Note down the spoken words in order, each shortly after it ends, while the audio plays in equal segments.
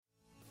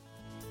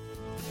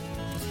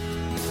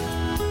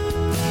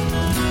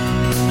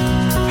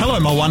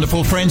Hello,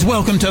 wonderful friends.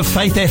 Welcome to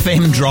Faith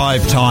FM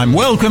Drive Time.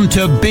 Welcome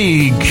to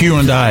Big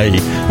Q&A.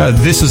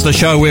 This is the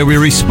show where we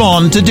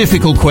respond to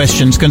difficult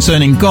questions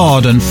concerning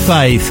God and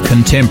faith,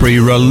 contemporary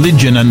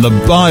religion and the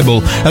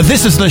Bible.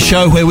 This is the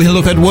show where we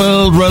look at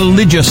world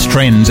religious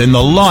trends in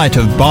the light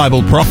of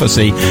Bible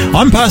prophecy.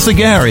 I'm Pastor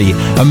Gary,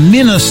 a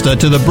minister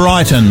to the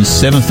Brighton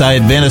Seventh-day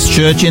Adventist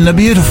Church in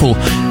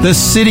the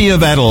city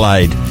of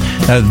Adelaide.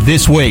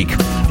 This week,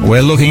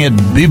 we're looking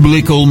at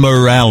biblical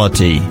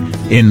morality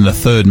in the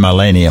third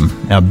millennium.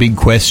 Our big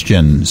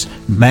questions.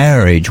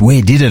 Marriage,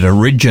 where did it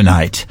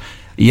originate?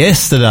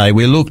 Yesterday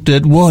we looked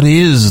at what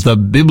is the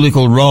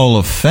biblical role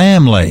of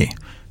family.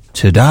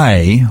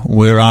 Today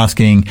we're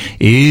asking,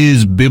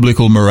 is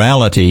biblical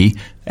morality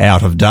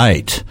out of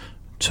date?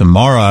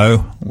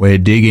 Tomorrow we're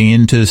digging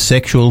into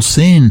sexual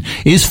sin.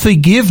 Is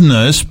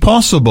forgiveness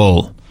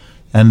possible?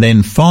 And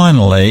then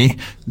finally,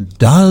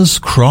 does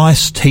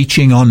Christ's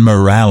teaching on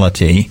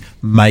morality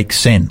make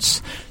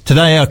sense?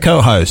 Today our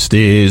co-host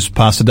is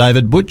Pastor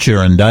David Butcher,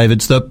 and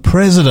David's the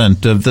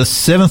president of the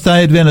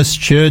Seventh-day Adventist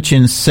Church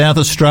in South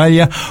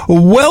Australia.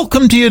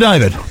 Welcome to you,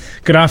 David.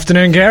 Good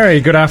afternoon, Gary.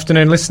 Good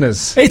afternoon,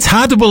 listeners. It's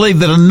hard to believe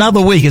that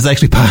another week has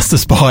actually passed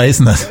us by,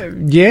 isn't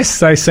it? Yes,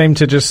 they seem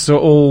to just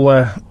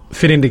all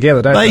fit in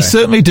together, don't they? They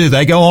certainly do.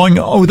 They go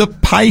on with a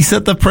pace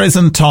at the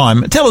present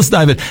time. Tell us,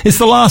 David, it's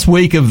the last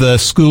week of the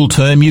school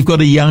term. You've got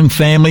a young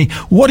family.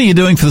 What are you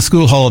doing for the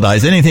school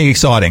holidays? Anything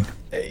exciting?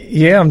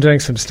 Yeah, I'm doing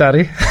some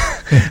study.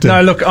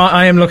 No, look,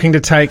 I am looking to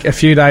take a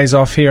few days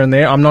off here and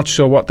there. I'm not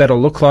sure what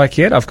that'll look like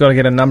yet. I've got to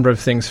get a number of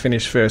things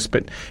finished first.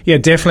 But, yeah,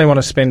 definitely want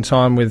to spend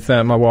time with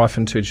my wife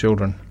and 2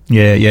 children.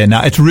 Yeah.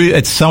 No,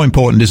 it's so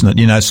important, isn't it?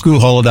 You know, school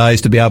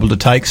holidays to be able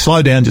to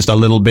slow down just a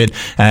little bit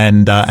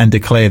and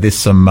declare this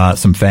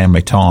some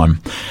family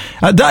time.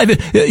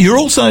 David, you're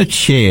also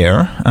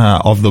chair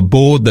of the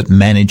board that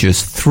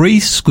manages 3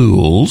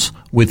 schools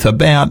with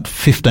about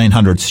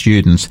 1,500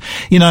 students.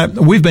 You know,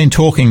 we've been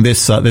talking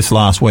this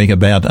last week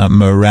about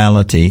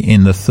morality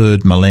in the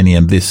third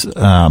millennium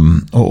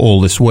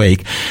all this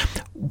week.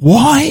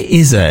 Why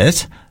is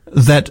it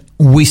that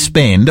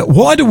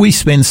why do we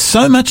spend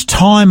so much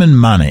time and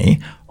money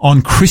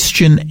on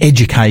Christian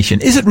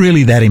education? Is it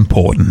really that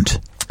important?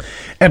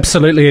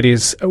 Absolutely it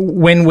is.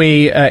 When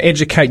we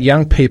educate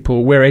young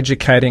people, we're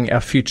educating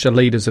our future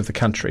leaders of the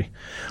country.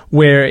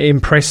 We're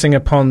impressing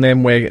upon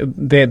them where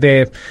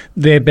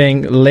they're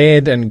being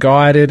led and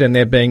guided, and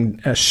they're being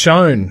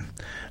shown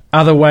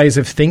other ways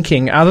of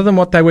thinking other than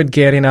what they would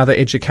get in other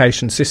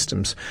education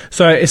systems.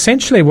 So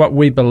essentially what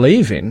we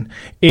believe in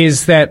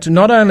is that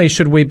not only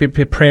should we be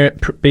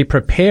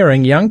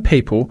preparing young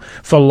people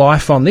for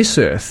life on this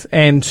earth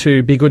and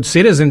to be good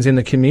citizens in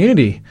the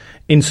community,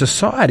 in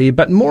society,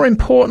 but more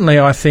importantly,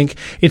 I think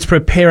it's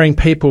preparing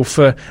people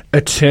for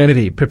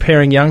eternity,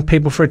 preparing young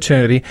people for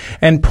eternity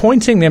and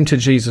pointing them to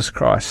Jesus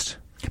Christ.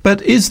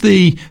 But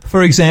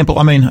for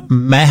example,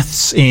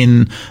 maths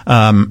in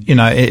our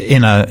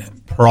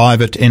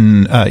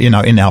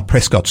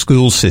Prescott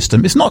school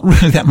system, it's not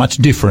really that much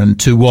different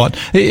to what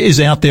is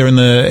out there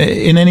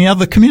in any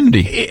other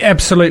community.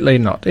 Absolutely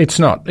not. It's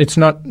not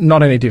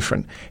any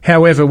different.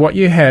 However, what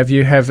you have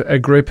a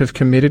group of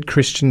committed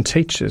Christian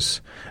teachers.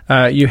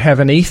 You have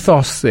an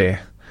ethos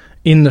there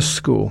in the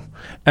school,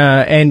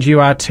 and you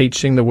are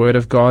teaching the Word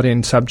of God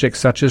in subjects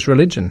such as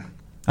religion.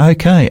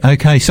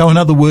 Okay. So in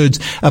other words,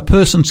 a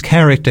person's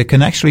character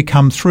can actually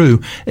come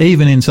through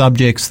even in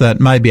subjects that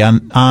maybe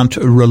aren't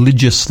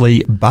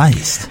religiously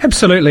based.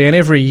 Absolutely. And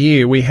every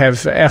year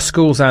our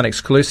schools aren't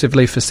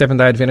exclusively for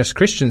Seventh-day Adventist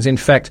Christians. In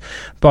fact,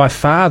 by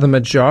far the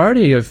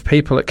majority of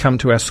people that come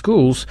to our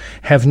schools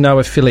have no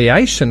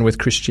affiliation with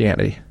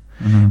Christianity.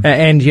 Mm-hmm.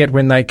 And yet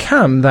when they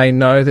come, they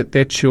know that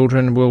their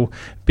children will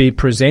be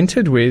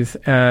presented with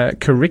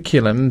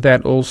curriculum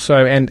that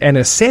also and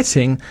a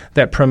setting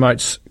that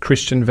promotes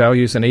Christian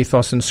values and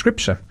ethos and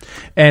Scripture.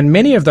 And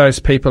many of those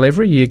people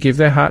every year give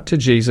their heart to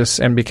Jesus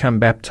and become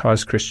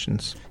baptized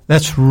Christians.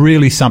 That's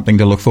really something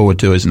to look forward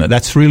to, isn't it?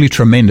 That's really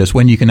tremendous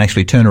when you can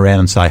actually turn around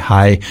and say,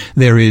 hey,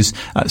 there is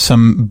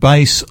some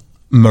base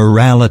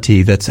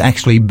morality that's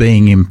actually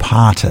being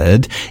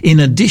imparted in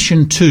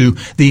addition to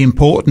the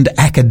important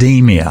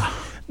academia.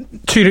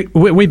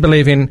 We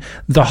believe in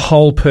the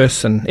whole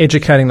person,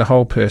 educating the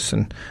whole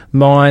person,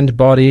 mind,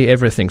 body,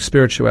 everything,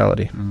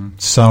 spirituality.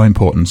 So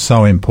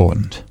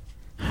important.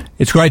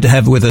 It's great to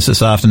have with us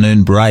this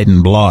afternoon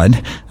Braden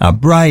Blyde.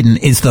 Braden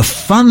is the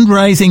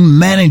fundraising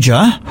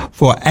manager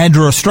for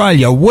ADRA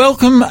Australia.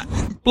 Welcome,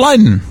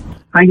 Braden.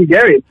 Thank you,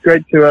 Gary. It's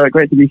great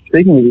to be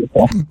speaking with you,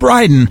 Paul.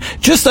 Braden,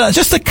 just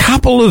a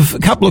couple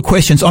of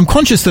questions. I'm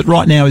conscious that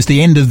right now is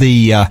the end of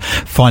the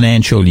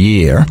financial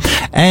year,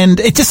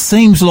 and it just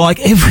seems like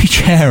every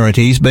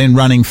charity's been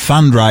running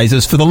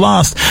fundraisers for the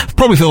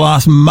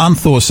last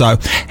month or so.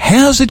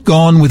 How's it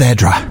gone with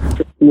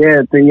ADRA?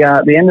 Yeah,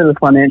 the end of the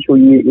financial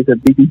year is a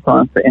busy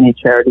time for any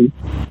charity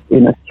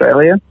in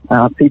Australia.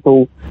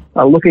 People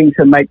are looking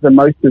to make the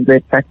most of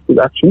their tax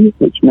deductions,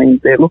 which means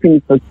they're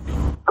looking for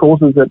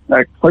causes that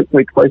are close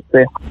to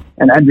their heart,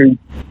 and ADRA is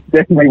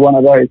definitely one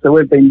of those. So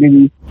we've been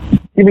busy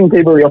giving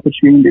people the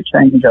opportunity to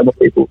change other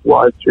people's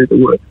lives through the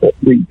work that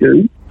we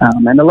do.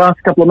 And the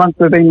last couple of months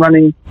we've been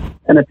running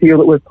an appeal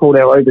that we've called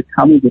our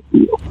Overcomers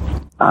Appeal.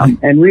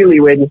 And really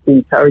we're just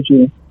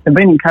encouraging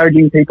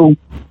people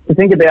to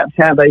think about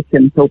how they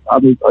can help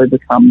others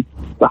overcome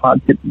the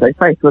hardships that they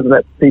face, whether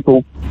that's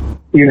people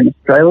here in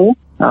Australia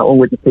or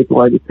with the people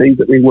overseas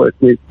that we work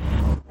with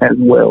as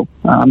well.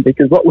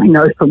 Because what we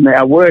know from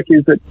our work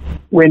is that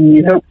when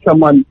you help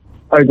someone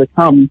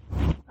overcome,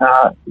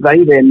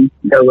 they then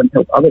go and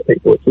help other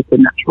people. It's just a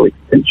natural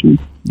extension.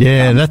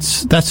 Yeah,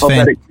 that's of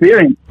that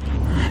experience.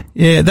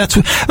 Yeah,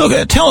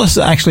 look. Tell us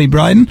actually,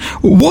 Braden,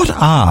 what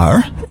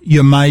are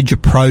your major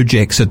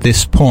projects at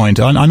this point?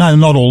 I know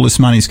not all this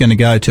money is going to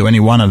go to any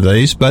one of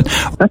these, but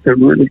that's a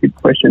really good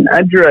question.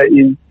 ADRA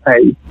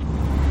is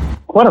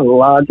quite a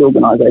large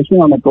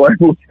organisation on a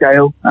global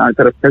scale.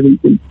 Got a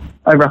presence in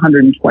over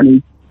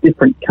 120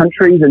 different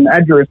countries, and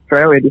ADRA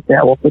Australia, just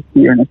our office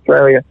here in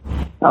Australia,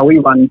 we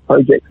run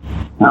projects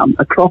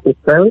across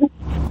Australia,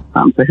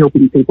 so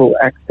helping people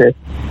access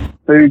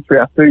food through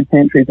our food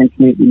pantries and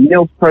community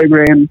meals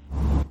programs,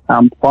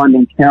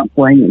 finding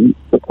counselling and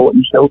support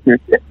and shelter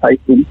if they're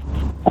facing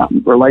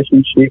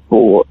relationship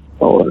or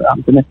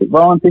domestic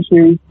violence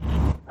issues,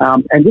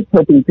 and just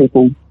helping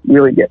people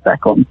really get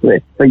back onto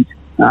their feet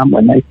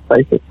when they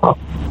face a tough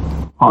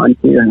time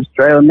here in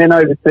Australia. And then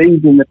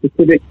overseas in the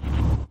Pacific,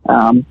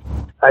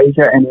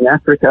 Asia and in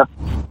Africa,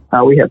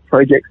 we have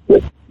projects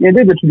that, do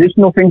the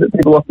traditional things that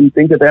people often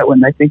think about when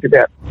they think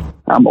about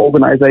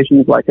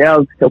organisations like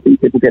ours, helping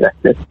people get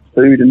access to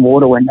food and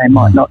water when they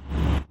might not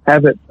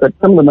have it. But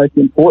some of the most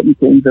important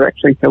things are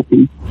actually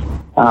helping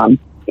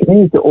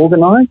communities to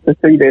organise, to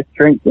see their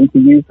strengths and to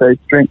use those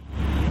strengths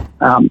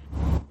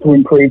to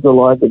improve the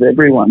lives of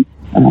everyone.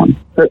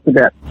 So it's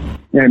about,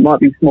 it might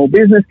be small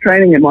business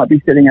training, it might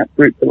be setting up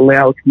groups that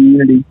allow a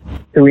community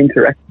to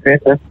interact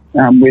better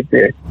with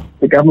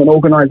the government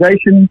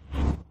organisations,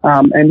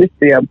 and just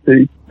be able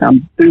to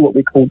do what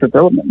we call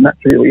development. And that's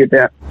really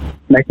about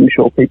making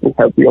sure people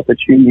have the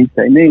opportunities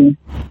they need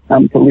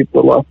to live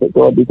the life that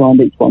God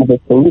designed each one of us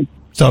to live.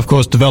 So, of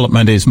course,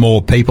 development is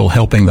more people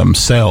helping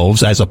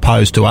themselves as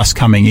opposed to us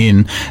coming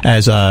in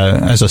as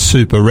a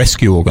super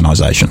rescue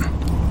organisation.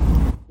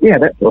 Yeah,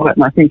 that's right.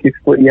 And I think if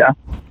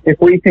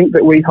we think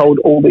that we hold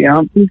all the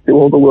answers to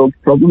all the world's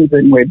problems,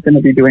 then we're going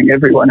to be doing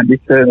everyone a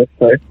disservice.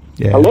 So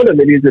a lot of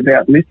it is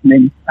about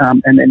listening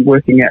and then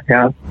working out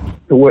how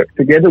to work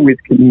together with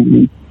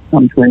communities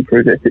to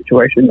improve their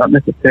situation, not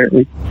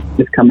necessarily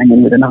just coming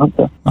in with an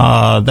answer.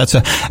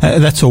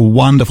 That's a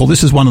wonderful.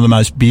 This is one of the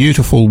most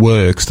beautiful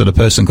works that a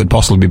person could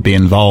possibly be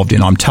involved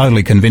in. I'm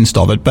totally convinced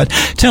of it. But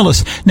tell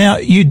us, now,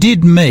 you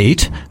did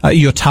meet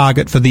your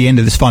target for the end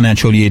of this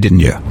financial year,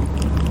 didn't you?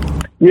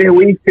 Yeah,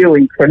 we feel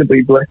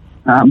incredibly blessed.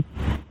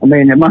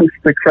 Amongst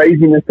the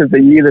craziness of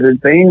the year that has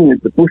been,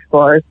 with the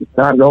bushfires that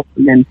started off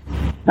and then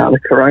the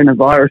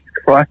coronavirus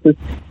crisis,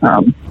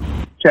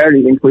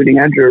 charities, including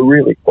ADRA, are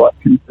really quite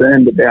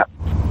concerned about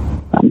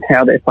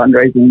how their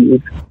fundraising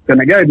is going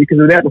to go, because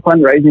without the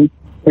fundraising,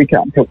 we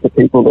can't help the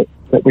people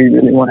that we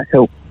really want to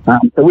help.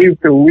 So we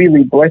feel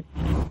really blessed,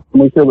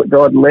 and we feel that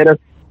God led us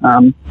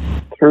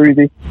through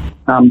this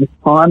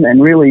time,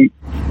 and really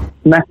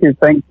massive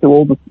thanks to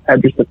all the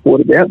ADRA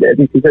supporters out there,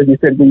 because as you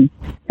said, we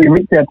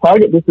reached our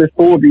target. This was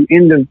for the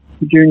end of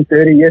June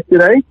 30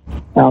 yesterday,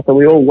 so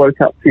we all woke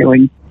up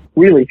feeling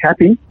really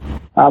happy,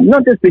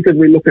 not just because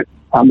we look at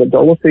the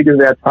dollar figure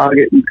of our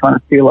target and kind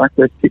of feel like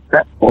we've ticked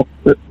that box,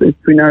 but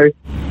we know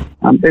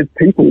there's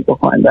people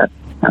behind that.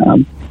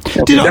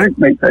 If we don't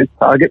meet those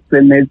targets,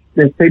 then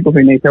there's people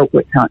who need help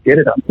that can't get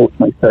it,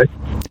 unfortunately. So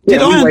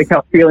we wake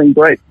up feeling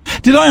great.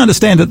 Did I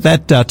understand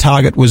that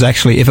target was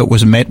actually, if it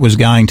was met, was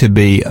going to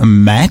be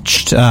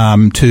matched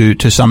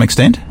to some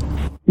extent?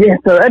 Yeah,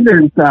 so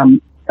ADRA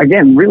is,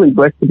 again, really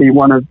blessed to be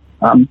one of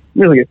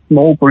really a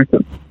small group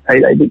of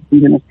aid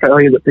agencies in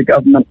Australia that the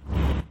government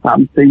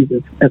sees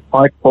as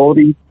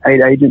high-quality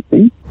aid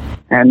agencies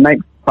and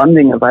makes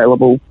funding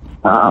available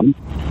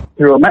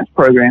through a match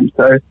program.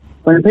 So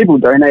when people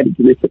donated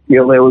to this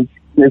appeal,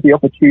 there's the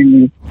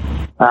opportunity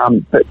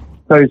that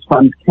those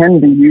funds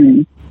can be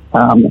used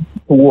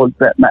towards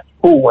that match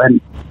pool. And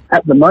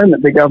at the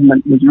moment, the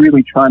government was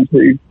really trying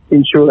to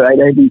ensure that aid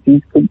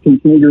agencies could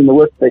continue doing the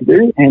work they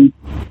do, and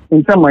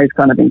in some ways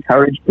kind of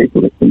encourage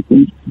people to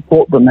continue to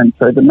support them. And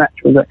so the match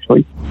was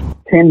actually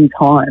 10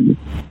 times.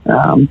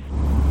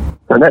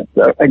 So that's,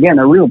 again,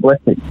 a real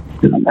blessing.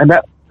 And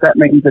that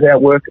means that our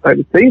work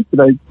overseas for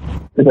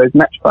those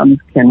match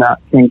funds can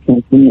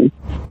continue.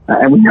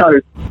 And we know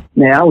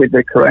now with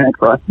the corona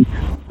crisis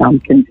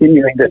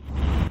continuing that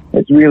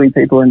it's really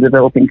people in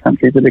developing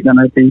countries that are going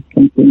to be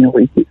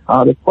continually hit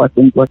hardest by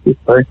things like this.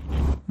 So,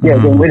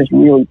 again, we're just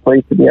really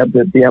pleased to be able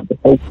to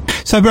help.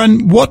 So,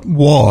 Braden, what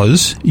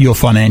was your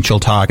financial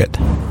target?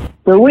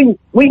 So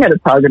we had a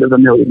target of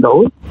 $1 million,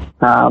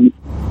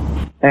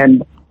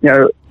 and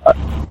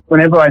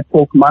whenever I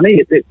talk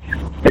money, it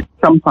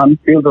sometimes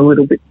feels a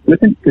little bit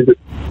flippant because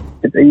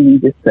it's easy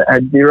just to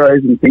add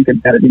zeros and think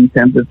about it in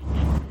terms of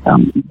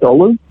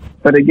dollars.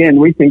 But again,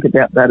 we think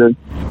about that as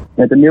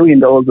the $1 million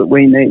that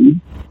we need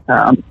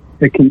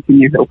to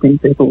continue helping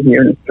people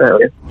here in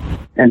Australia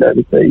and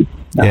overseas.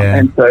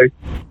 And so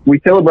we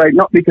celebrate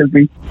not because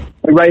we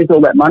raised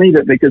all that money,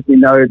 but because we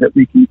know that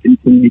we can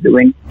continue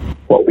doing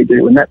what we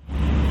do. And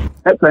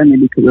that's only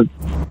because of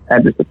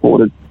ADRA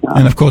supporters.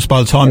 And of course,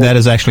 by the time that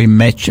is actually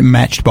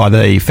matched by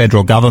the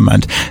federal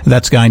government,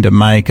 that's going to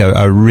make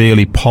a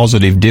really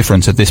positive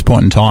difference at this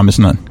point in time,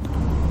 isn't it?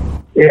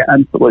 Yeah,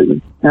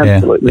 absolutely.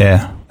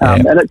 Yeah.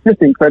 And it's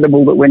just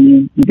incredible that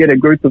when you get a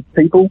group of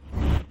people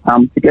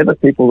together,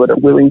 people that are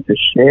willing to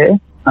share,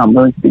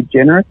 willing to be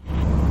generous,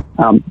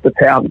 the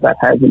power that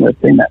has, and we've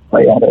seen that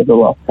play out over the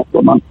last couple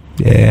of months.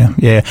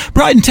 Yeah.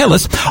 Brayden, tell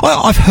us,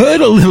 I've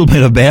heard a little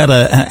bit about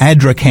an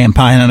ADRA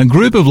campaign and a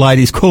group of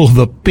ladies called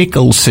the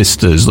Pickle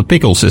Sisters.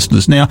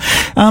 Now,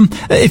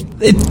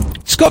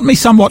 it's got me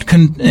somewhat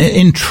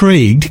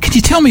intrigued. Can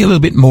you tell me a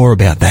little bit more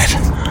about that?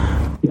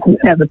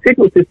 Yeah, the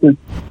Pickle Sisters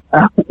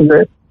is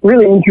a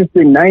really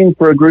interesting name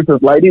for a group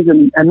of ladies,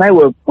 and they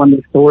were one of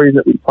the stories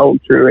that we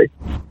told through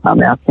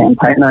our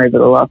campaign over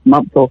the last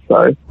month or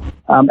so.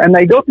 And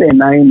they got their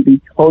name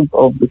because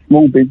of the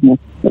small business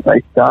that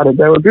they started.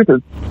 They were a group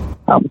of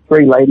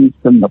 3 ladies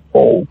from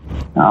Nepal.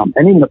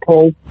 And in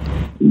Nepal,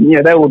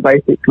 they were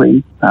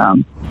basically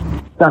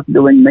stuck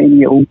doing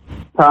menial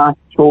tasks,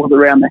 chores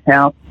around the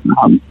house,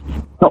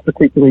 not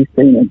particularly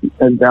seen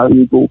as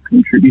valuable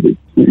contributors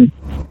to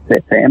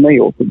their family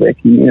or to their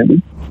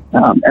community.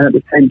 And at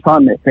the same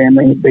time, their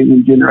family had been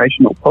in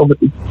generational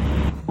poverty.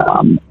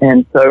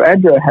 And so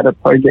ADRA had a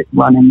project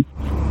running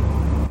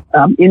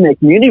in their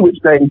community, which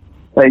they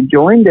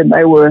joined, and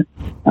they were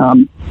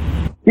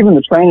given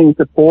the training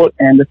support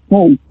and a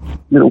small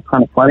little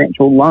kind of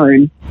financial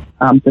loan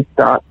to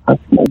start a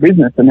small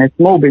business. And their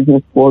small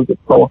business was,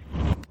 of course,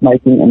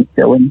 making and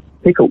selling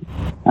pickles,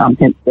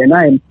 hence their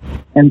name.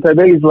 And so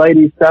these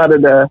ladies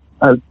started a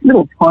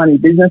little tiny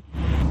business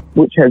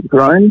which has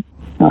grown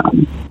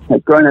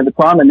over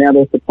time, and now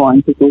they're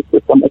supplying pickles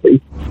to some of the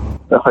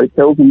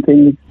hotels and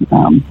things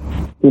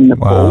in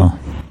Nepal.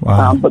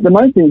 Wow. But the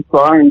most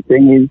inspiring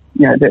thing is,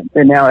 that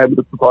they're now able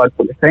to provide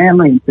for their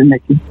family and send their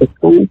kids to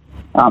school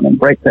and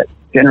break that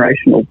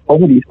generational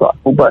poverty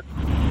cycle. But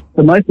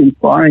the most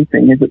inspiring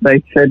thing is that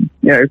they said,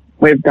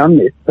 we've done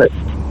this, but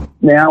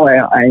now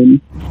our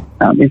aim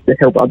is to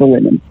help other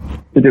women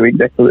to do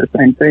exactly the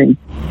same thing.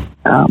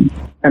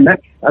 And I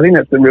think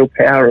that's the real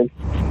power of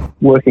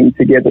working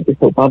together to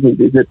help others,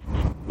 is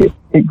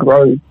it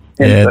grows.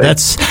 Yeah,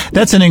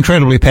 that's an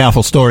incredibly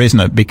powerful story, isn't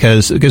it?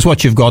 Because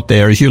what you've got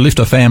there is you lift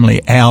a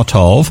family out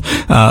of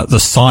the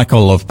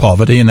cycle of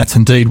poverty, and that's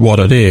indeed what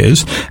it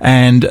is.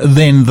 And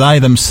then they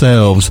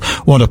themselves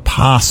want to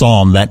pass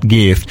on that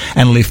gift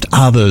and lift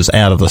others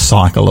out of the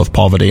cycle of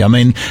poverty. I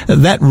mean,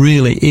 that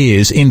really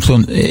is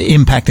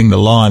impacting the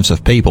lives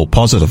of people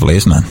positively,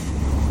 isn't it?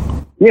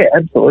 Yeah,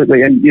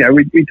 absolutely. And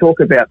we talk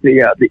about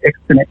the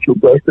exponential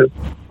growth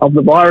of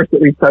the virus that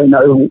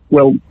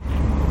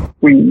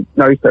we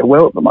know so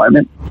well at the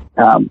moment.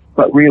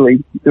 But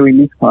really, doing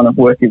this kind of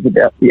work is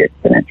about the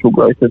exponential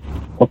growth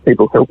of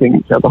people helping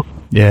each other.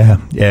 Yeah.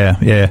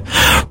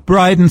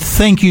 Brayden,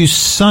 thank you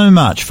so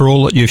much for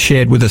all that you've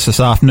shared with us this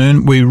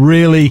afternoon. We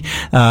really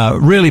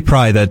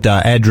pray that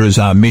ADRA's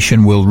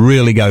mission will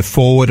really go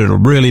forward. It'll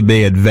really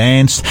be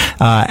advanced.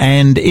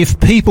 And if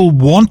people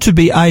want to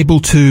be able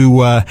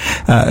to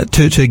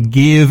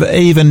give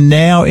even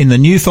now in the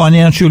new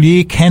financial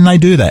year, can they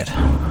do that?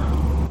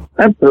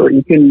 Absolutely.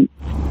 You can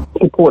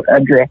support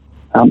ADRA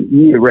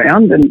year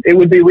round, and it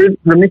would be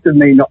remiss of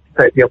me not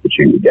to take the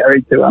opportunity,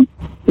 Gary, to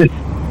just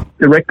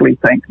directly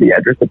thank the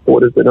ADRA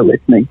supporters that are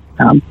listening.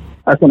 I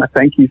just want to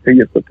thank you for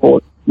your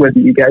support, whether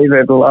you gave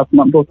over the last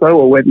month or so,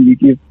 or whether you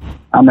give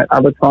at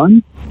other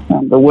times.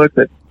 The work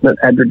that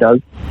ADRA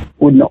does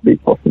would not be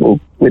possible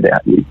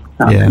without you.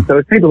 And so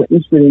if people are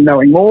interested in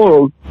knowing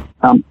more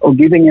or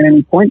giving at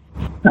any point,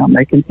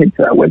 they can head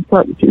to our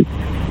website, which is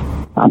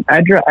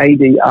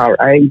adra.org.au.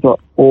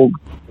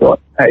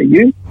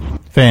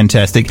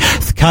 Fantastic.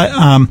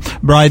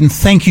 Brayden,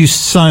 thank you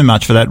so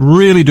much for that.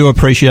 Really do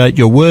appreciate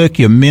your work,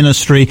 your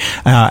ministry.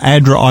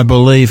 ADRA, I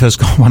believe, has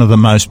got one of the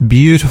most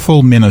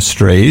beautiful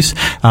ministries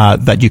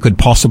that you could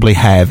possibly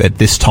have at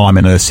this time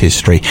in Earth's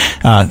history.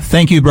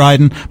 Thank you,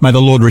 Brayden. May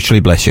the Lord richly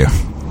bless you.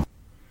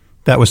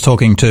 That was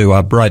talking to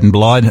Brayden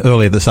Blyde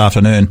earlier this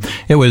afternoon.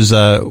 It was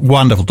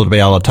wonderful to be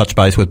able to touch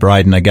base with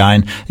Brayden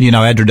again.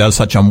 ADRA does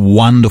such a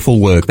wonderful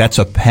work. That's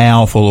a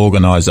powerful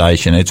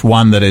organisation. It's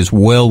one that is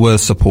well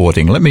worth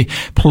supporting. Let me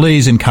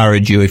please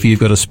encourage you, if you've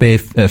got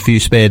a few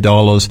spare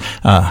dollars,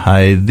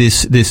 hey,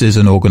 this is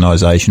an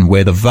organisation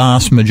where the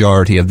vast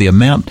majority of the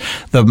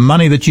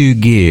money that you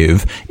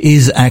give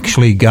is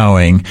actually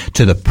going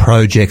to the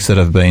projects that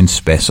have been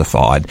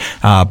specified.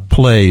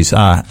 Please,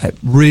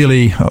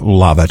 really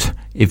love it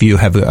if you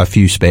have a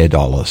few spare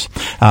dollars.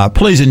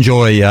 Please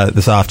enjoy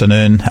this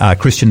afternoon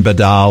Christian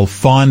Badal,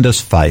 Find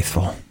Us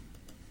Faithful.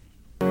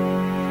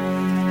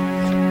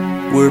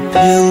 We're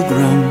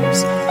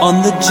pilgrims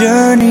on the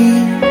journey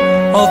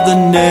of the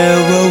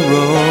narrow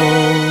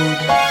road,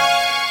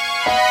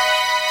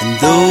 and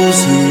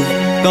those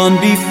who've gone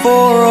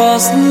before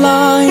us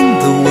line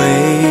the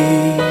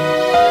way,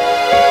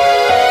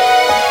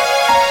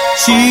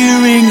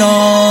 cheering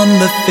on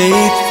the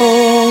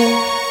faithful,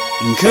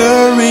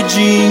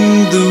 encouraging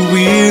the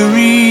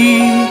weary,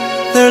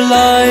 their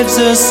lives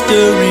a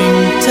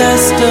stirring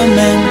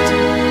testament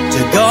to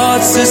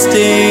God's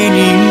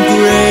sustaining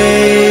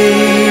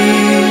grace.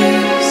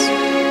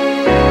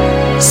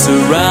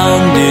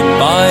 Surrounded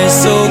by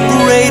so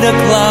great a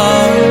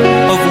cloud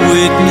of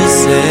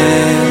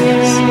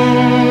witnesses,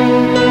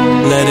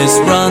 let us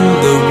run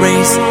the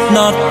race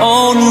not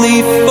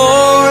only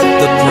for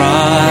the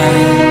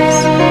prize,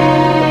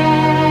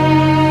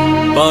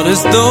 but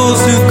as those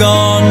who've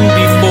gone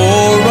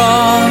before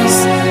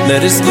us,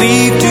 let us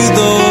leave to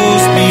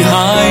those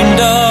behind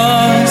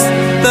us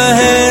the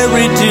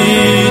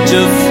heritage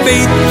of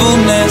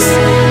faithfulness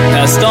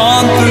passed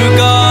on through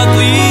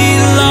godly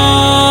lives.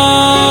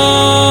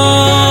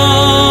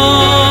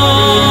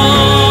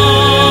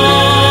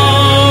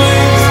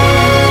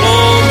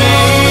 Oh,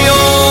 may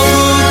all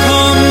who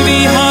come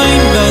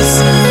behind us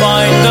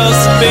find us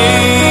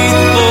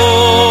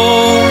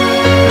faithful.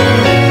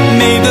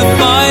 May the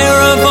fire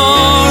of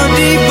our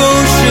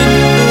devotion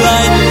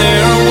light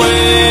their way.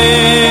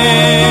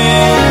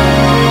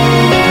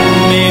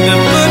 May the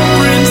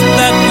footprints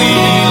that we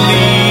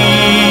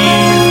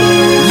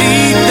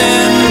lead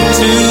them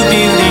to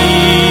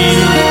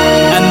believe,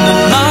 and the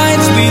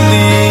lives we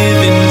live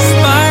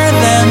inspire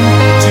them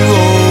to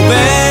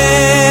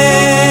obey.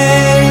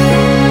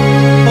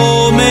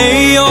 Oh, may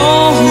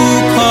all who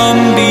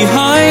come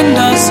behind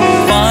us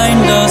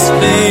find us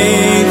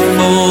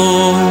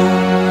faithful.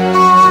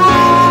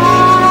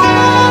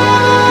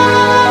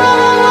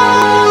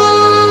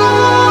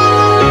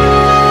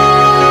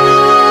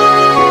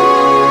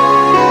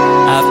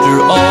 After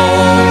all,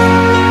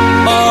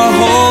 our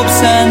hopes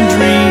and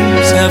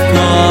dreams have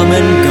come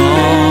and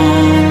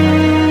gone,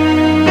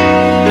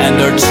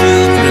 and our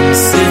children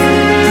sit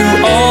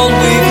through all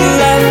we've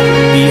left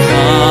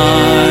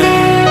behind.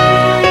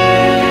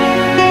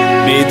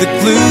 May the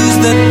clues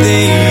that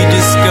they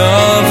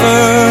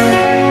discover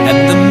and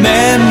the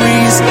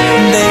memories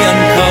they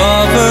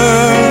uncover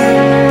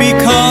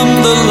become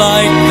the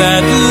light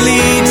that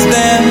leads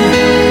them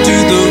to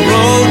the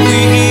road we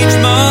each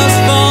must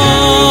find.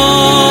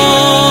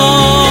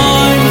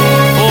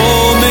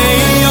 Oh, may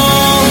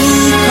all who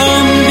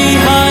come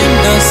behind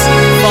us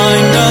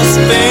find us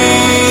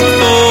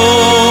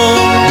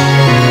faithful.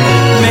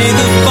 May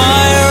the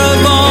fire of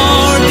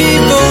our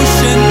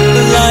devotion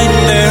light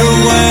their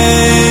way.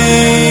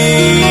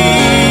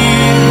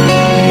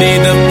 May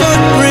the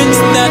footprints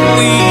that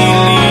we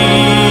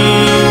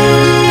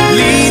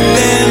lead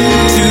them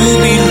to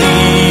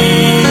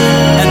believe,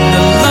 and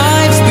the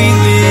lives we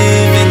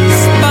live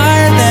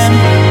inspire them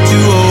to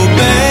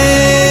obey.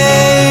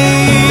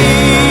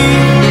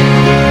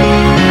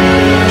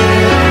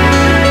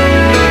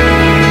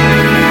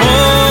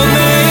 Oh,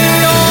 may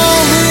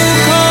all who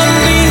come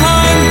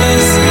behind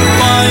us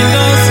find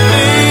us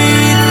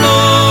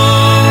faithful.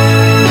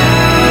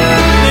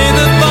 May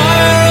the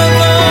fire of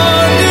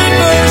our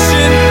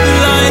devotion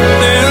light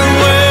their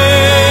way.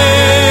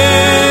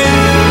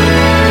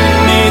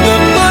 May the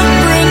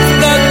footprints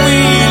that we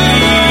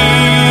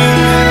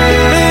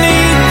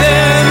lead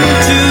them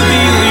to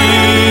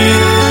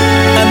believe,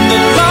 and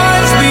the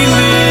lives we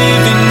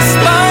live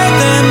inspire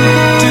them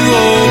to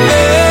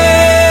obey.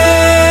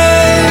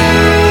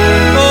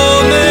 Oh,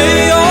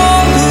 may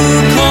all who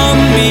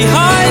come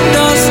behind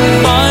us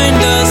find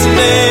us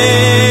faithful.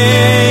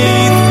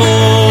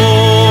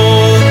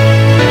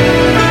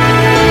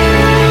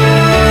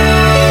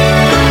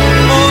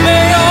 Oh,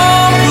 may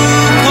all who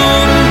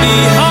come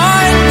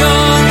behind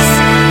us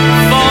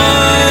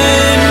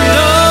find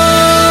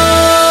us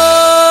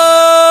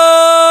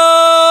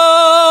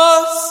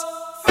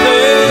faithful.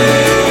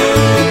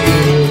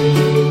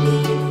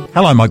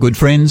 Hello, my good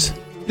friends.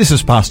 This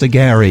is Pastor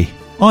Gary.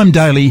 I'm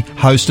daily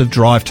host of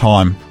Drive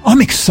Time.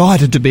 I'm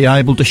excited to be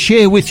able to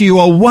share with you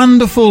a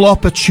wonderful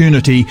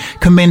opportunity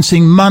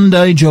commencing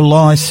Monday,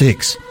 July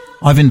 6.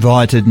 I've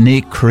invited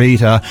Nick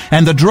Creter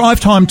and the Drive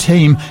Time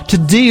team to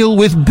deal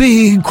with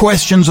big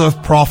questions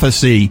of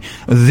prophecy.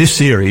 This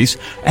series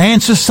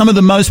answers some of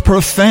the most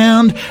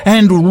profound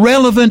and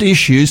relevant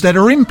issues that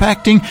are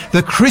impacting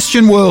the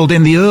Christian world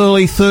in the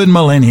early third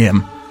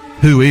millennium.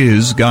 Who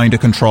is going to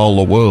control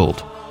the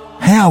world?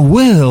 How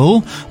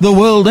will the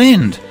world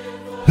end?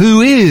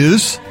 Who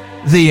is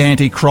the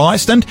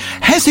Antichrist, and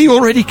has he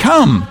already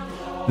come?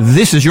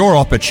 This is your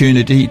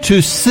opportunity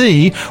to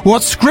see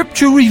what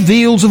Scripture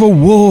reveals of a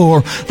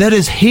war that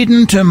is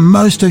hidden to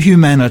most of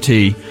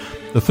humanity.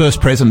 The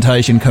first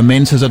presentation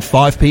commences at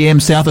 5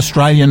 p.m. South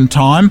Australian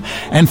time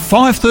and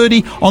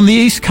 5:30 on the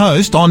East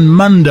Coast on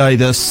Monday,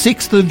 the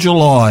 6th of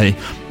July.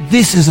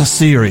 This is a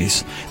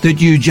series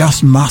that you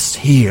just must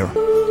hear.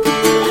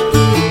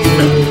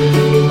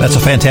 That's a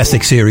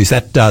fantastic series.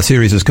 That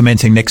series is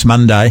commencing next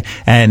Monday,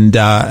 and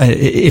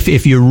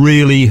if you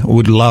really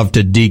would love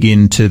to dig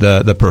into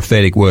the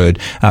prophetic word,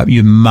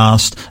 you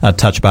must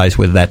touch base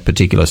with that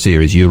particular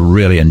series. You'll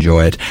really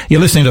enjoy it.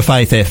 You're listening to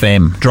Faith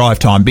FM Drive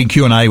Time, big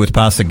Q&A with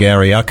Pastor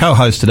Gary. Our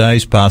co-host today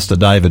is Pastor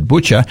David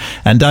Butcher,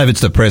 and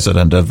David's the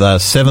president of the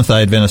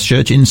Seventh-day Adventist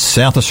Church in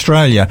South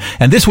Australia.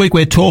 And this week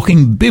we're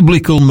talking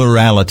biblical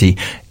morality.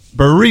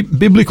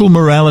 Biblical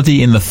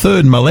morality in the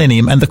third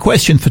millennium, and the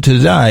question for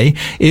today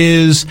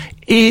is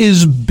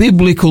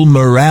biblical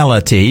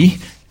morality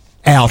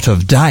out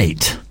of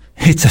date?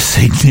 It's a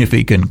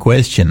significant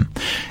question.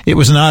 It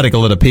was an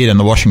article that appeared in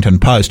the Washington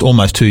Post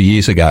almost 2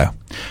 years ago.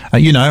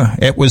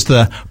 It was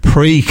the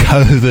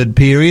pre-COVID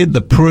period,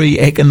 the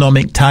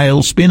pre-economic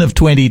tailspin of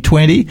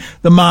 2020.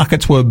 The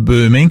markets were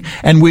booming,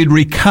 and we'd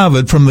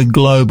recovered from the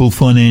global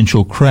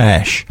financial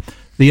crash.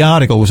 The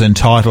article was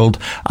entitled,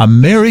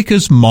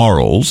 America's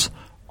Morals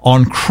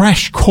on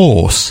Crash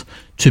Course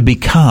to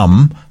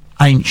Become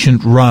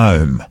Ancient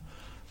Rome.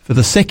 For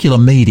the secular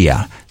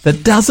media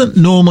that doesn't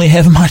normally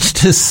have much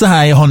to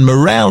say on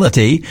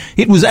morality,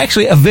 it was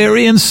actually a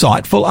very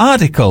insightful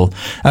article.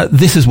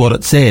 This is what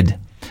it said.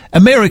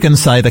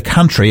 Americans say the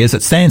country as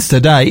it stands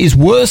today is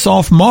worse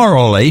off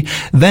morally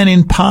than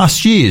in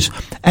past years,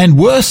 and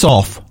worse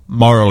off,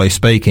 morally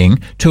speaking,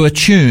 to a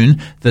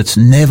tune that's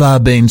never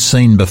been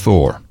seen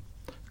before.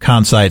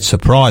 Can't say it's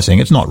surprising.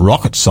 It's not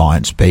rocket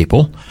science,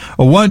 people.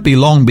 It won't be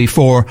long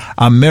before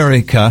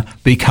America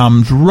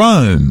becomes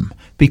Rome,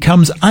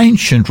 becomes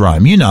ancient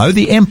Rome.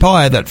 The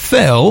empire that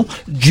fell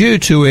due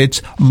to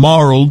its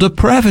moral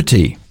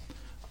depravity.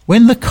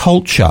 When the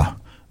culture,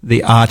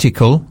 the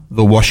article,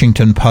 the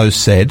Washington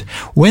Post said,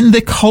 when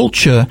the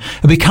culture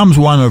becomes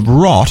one of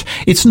rot,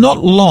 it's not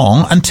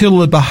long until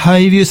the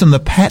behaviours and the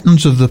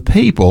patterns of the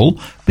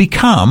people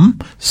become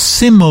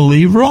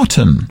similarly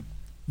rotten.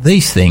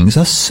 These things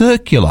are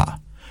circular,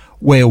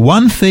 where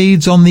one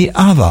feeds on the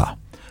other,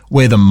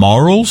 where the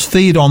morals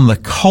feed on the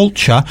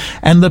culture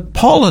and the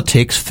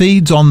politics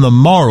feeds on the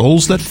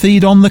morals that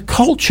feed on the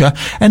culture,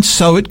 and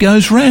so it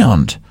goes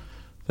round.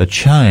 The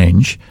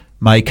change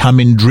may come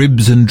in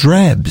dribs and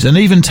drabs and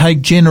even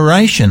take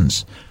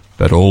generations,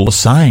 but all the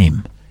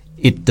same,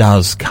 it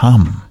does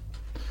come.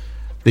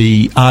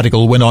 The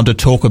article went on to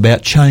talk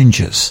about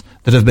changes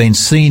that have been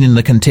seen in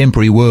the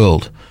contemporary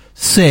world.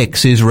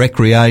 Sex is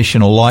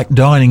recreational, like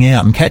dining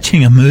out and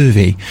catching a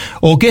movie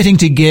or getting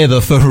together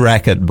for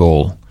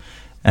racquetball.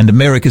 And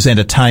America's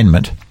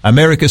entertainment,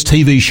 America's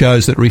TV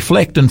shows that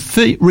reflect and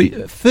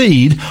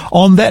feed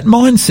on that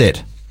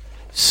mindset.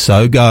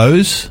 So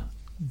goes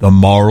the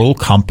moral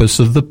compass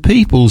of the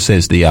people,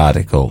 says the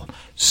article.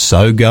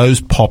 So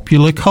goes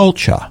popular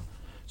culture.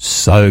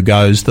 So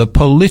goes the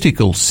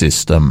political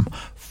system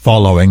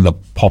following the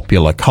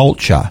popular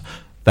culture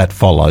that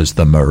follows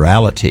the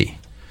morality.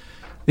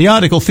 The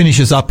article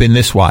finishes up in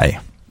this way.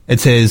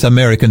 It says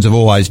Americans have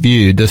always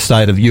viewed the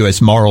state of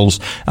US morals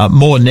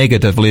more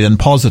negatively than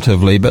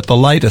positively, but the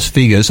latest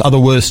figures are the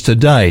worst to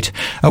date,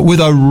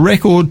 with a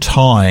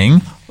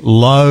record-tying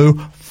low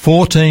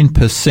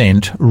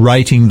 14%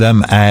 rating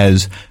them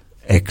as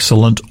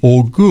excellent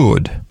or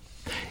good.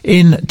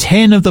 In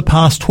 10 of the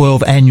past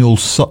 12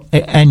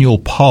 annual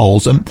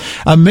polls,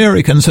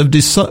 Americans have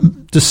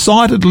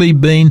decidedly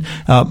been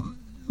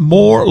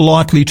more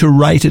likely to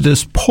rate it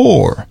as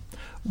poor.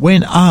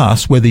 When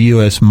asked whether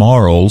US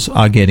morals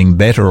are getting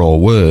better or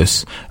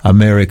worse,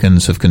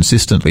 Americans have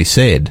consistently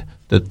said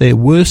that they're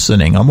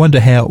worsening. I wonder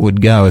how it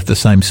would go if the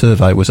same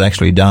survey was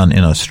actually done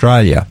in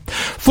Australia.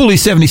 Fully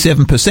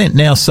 77%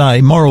 now say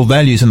moral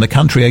values in the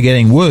country are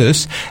getting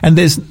worse, and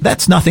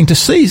that's nothing to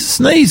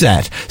sneeze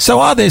at.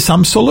 So are there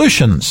some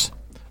solutions?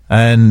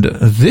 And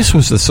this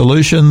was the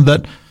solution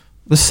that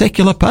the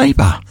secular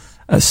paper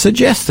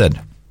suggested.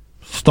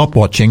 Stop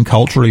watching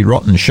culturally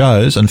rotten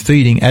shows and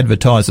feeding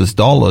advertisers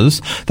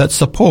dollars that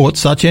support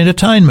such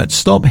entertainment.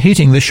 Stop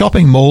hitting the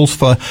shopping malls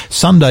for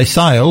Sunday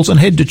sales and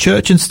head to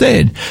church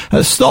instead.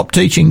 Stop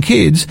teaching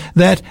kids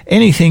that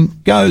anything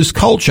goes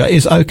culture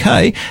is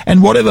okay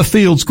and whatever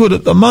feels good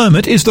at the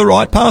moment is the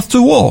right path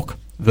to walk.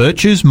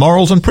 Virtues,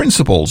 morals and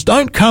principles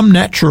don't come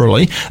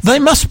naturally. They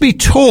must be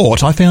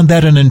taught. I found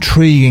that an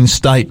intriguing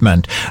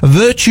statement.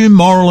 Virtue,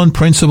 moral and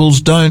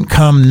principles don't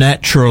come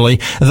naturally.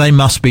 They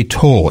must be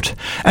taught.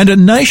 And a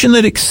nation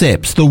that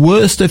accepts the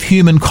worst of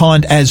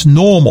humankind as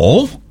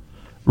normal,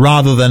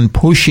 rather than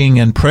pushing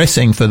and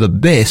pressing for the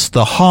best,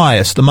 the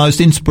highest, the most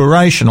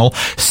inspirational,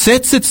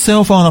 sets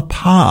itself on a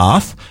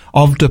path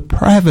of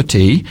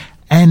depravity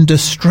and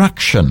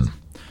destruction.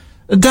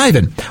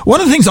 David, one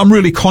of the things I'm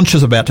really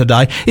conscious about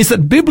today is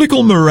that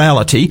biblical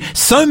morality,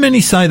 so many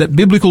say that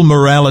biblical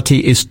morality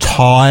is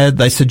tired.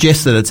 They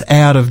suggest that it's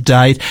out of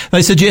date.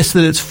 They suggest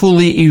that it's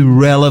fully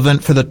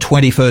irrelevant for the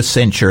 21st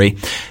century.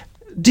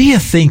 Do you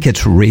think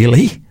it's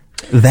really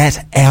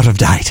that out of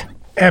date?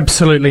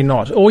 Absolutely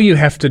not. All you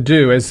have to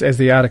do, as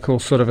the article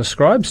sort of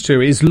ascribes to,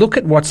 is look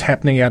at what's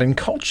happening out in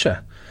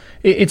culture.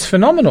 It's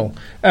phenomenal.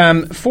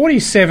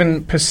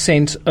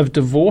 47% of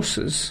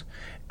divorces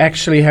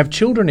actually have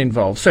children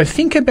involved. So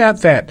think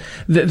about that.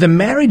 The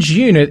marriage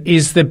unit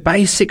is the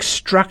basic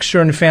structure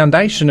and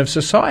foundation of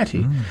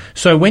society.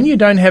 So when you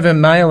don't have a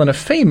male and a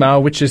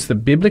female, which is the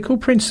biblical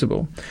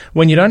principle,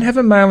 when you don't have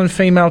a male and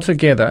female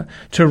together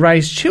to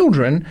raise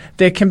children,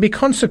 there can be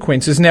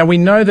consequences. Now, we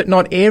know that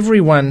not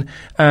everyone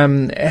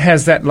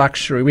has that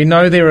luxury. We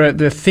know there are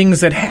the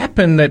things that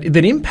happen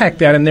that impact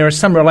that, and there are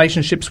some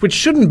relationships which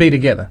shouldn't be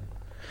together.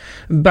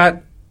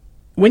 But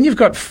when you've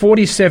got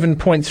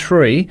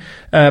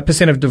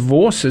 47.3% of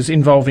divorces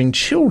involving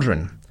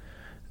children,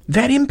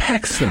 that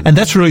impacts them. And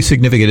that's really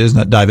significant, isn't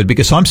it, David?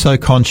 Because I'm so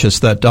conscious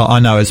that I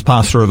know as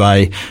pastor of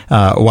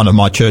one of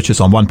my churches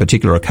on one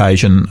particular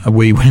occasion,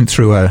 we went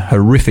through a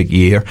horrific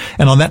year.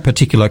 And on that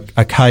particular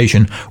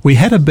occasion, we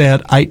had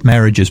about 8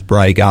 marriages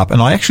break up.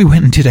 And I actually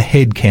went and did a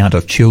head count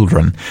of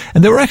children.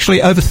 And there were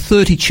actually over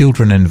 30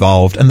 children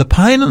involved. And the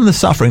pain and the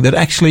suffering that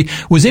actually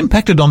was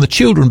impacted on the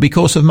children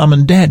because of mum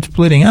and dad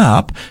splitting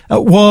up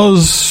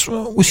was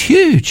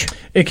huge.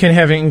 It can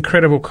have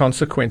incredible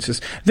consequences.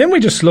 Then we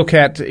just look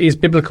at, is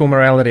biblical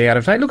morality out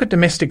of date? Look at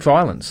domestic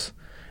violence.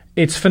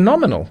 It's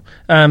phenomenal.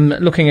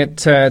 Looking at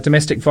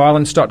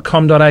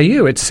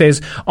domesticviolence.com.au, it says,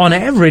 on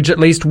average, at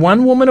least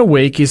one woman a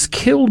week is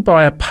killed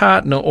by a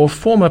partner or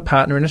former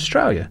partner in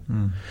Australia.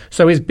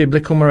 So is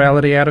biblical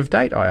morality out of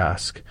date, I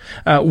ask?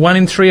 1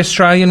 in 3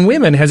 Australian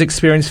women has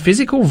experienced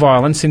physical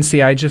violence since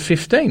the age of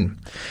 15.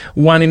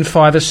 1 in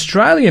 5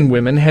 Australian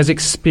women has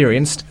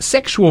experienced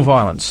sexual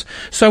violence.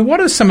 So what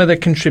are some of the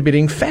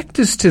contributing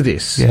factors to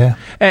this?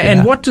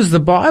 And what does the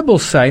Bible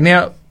say?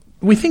 Now,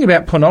 we think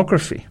about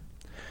pornography.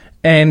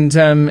 And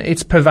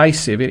it's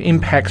pervasive. It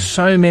impacts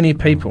so many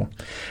people.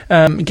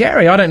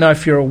 Gary, I don't know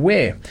if you're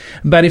aware,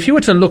 but if you were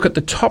to look at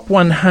the top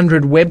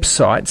 100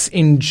 websites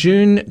in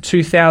June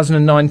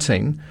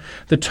 2019,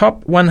 the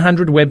top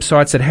 100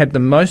 websites that had the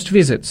most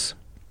visits,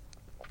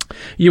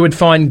 you would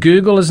find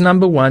Google as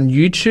number 1,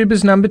 YouTube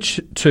as number 2,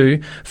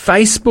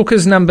 Facebook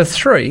as number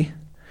 3.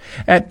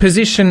 At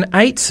position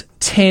 8,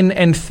 10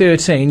 and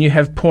 13, you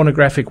have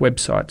pornographic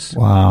websites.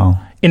 Wow.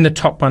 In the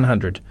top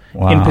 100.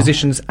 Wow. In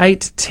positions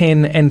 8,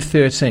 10 and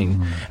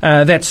 13.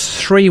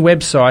 That's 3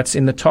 websites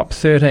in the top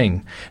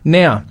 13.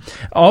 Now,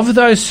 of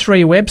those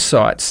 3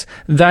 websites,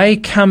 they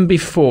come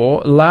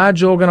before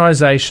large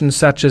organisations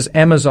such as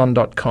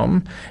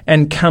Amazon.com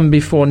and come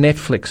before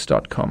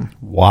Netflix.com.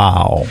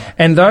 Wow.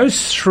 And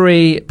those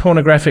 3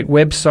 pornographic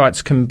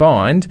websites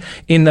combined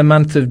in the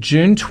month of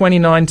June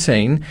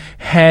 2019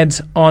 had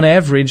on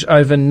average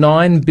over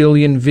 9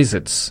 billion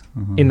visits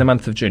in the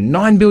month of June.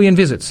 9 billion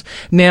visits.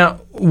 Now,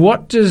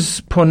 what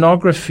does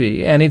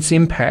pornography and its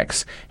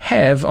impacts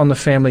have on the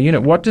family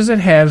unit? What does it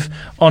have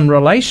on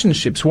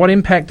relationships? What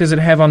impact does it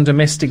have on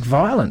domestic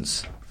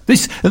violence?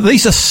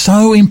 These are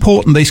so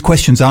important, these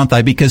questions, aren't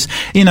they? Because,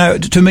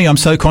 to me, I'm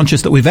so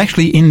conscious that we've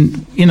actually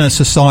in a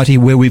society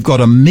where we've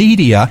got a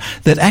media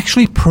that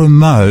actually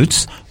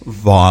promotes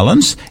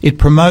violence, it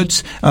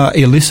promotes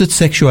illicit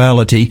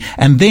sexuality,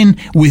 and then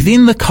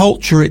within the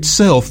culture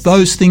itself,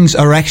 those things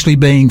are actually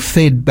being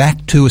fed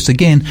back to us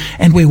again,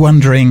 and we're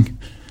wondering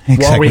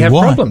exactly why we have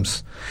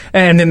problems.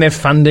 And then they're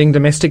funding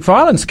domestic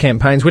violence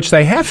campaigns, which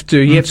they have to,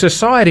 yet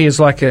society is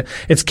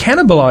it's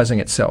cannibalizing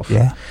itself.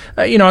 Yeah.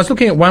 I was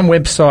looking at one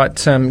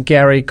website,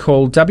 Gary,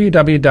 called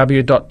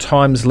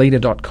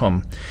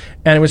www.timesleader.com.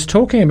 And it was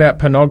talking about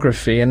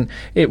pornography, and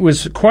it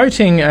was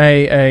quoting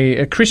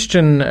a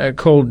Christian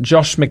called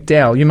Josh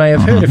McDowell. You may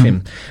have heard of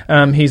him.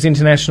 He's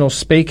international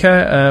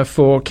speaker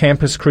for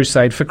Campus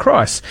Crusade for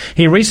Christ.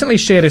 He recently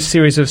shared a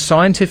series of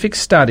scientific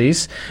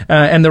studies,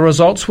 and the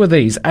results were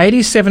these.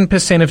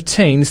 87% of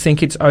teens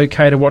think it's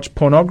okay to watch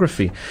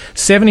pornography.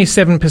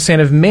 77%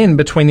 of men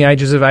between the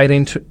ages of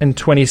 18 and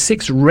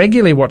 26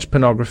 regularly watch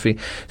pornography.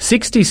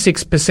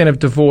 66% of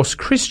divorced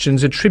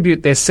Christians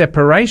attribute their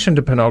separation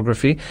to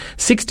pornography.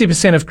 60%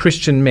 of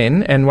Christian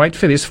men, and wait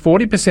for this,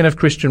 40% of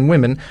Christian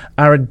women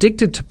are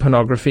addicted to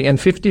pornography, and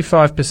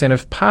 55%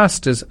 of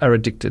pastors are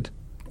addicted.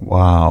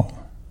 Wow.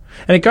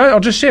 And I'll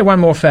just share one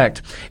more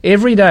fact.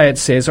 Every day it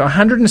says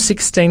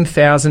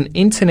 116,000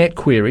 internet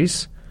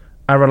queries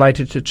are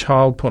related to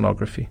child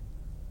pornography.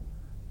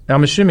 Now,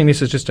 I'm assuming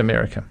this is just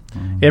America.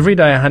 Every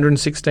day,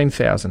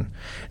 116,000.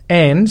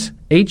 And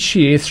each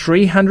year,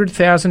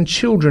 300,000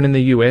 children in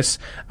the US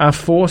are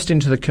forced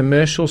into the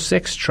commercial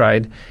sex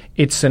trade.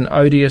 It's an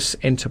odious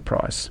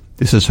enterprise.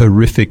 This is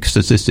horrific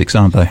statistics,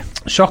 aren't they?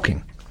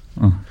 Shocking.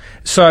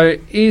 So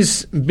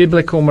is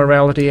biblical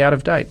morality out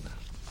of date?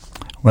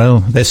 Well,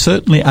 there's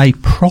certainly a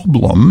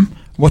problem.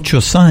 What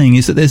you're saying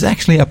is that there's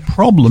actually a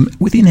problem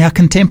within our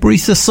contemporary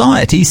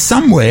society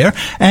somewhere,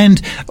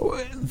 and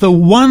the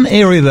one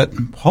area that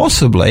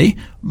possibly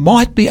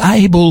might be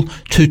able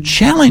to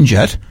challenge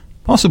it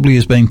possibly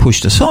is being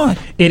pushed aside.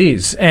 It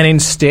is. And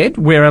instead,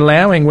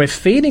 we're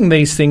feeding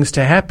these things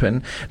to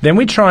happen. Then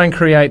we try and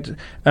create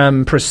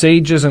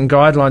procedures and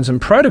guidelines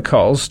and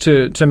protocols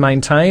to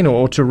maintain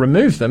or to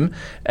remove them.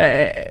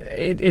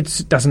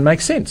 It doesn't make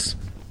sense.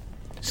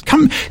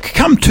 come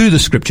to the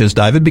scriptures,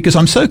 David, because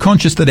I'm so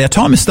conscious that our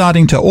time is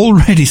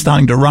already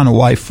starting to run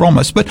away from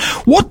us. But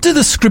what do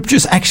the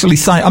scriptures actually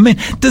say? I mean,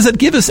 does it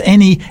give us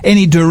any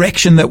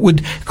direction that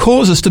would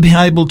cause us to be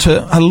able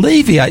to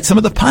alleviate some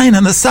of the pain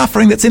and the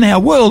suffering that's in our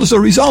world as a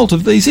result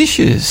of these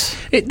issues?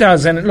 It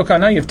does. And look, I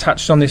know you've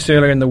touched on this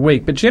earlier in the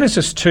week, but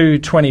Genesis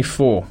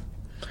 2:24,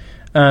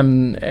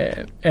 and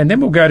then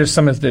we'll go to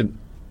some of the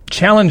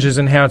challenges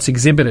and how it's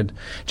exhibited.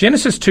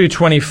 Genesis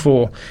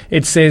 2:24,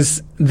 it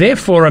says,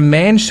 "Therefore a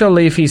man shall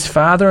leave his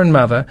father and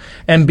mother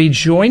and be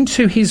joined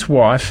to his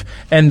wife,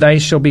 and they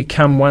shall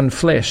become one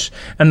flesh.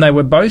 And they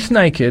were both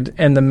naked,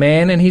 and the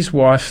man and his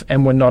wife,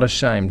 and were not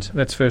ashamed."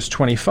 That's verse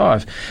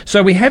 25.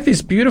 So we have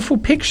this beautiful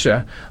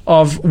picture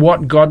of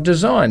what God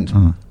designed.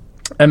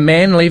 A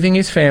man leaving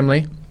his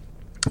family,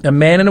 a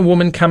man and a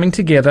woman coming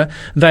together.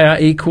 They are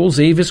equals.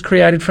 Eve is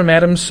created from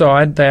Adam's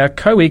side. They are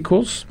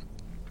co-equals.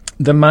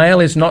 The male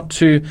is not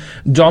to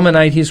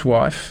dominate his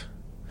wife.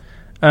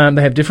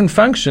 They have different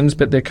functions,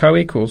 but they're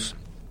co-equals.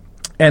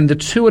 And the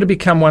two are to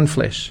become one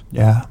flesh.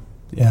 Yeah.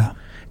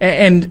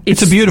 And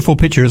it's a beautiful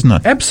picture, isn't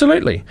it?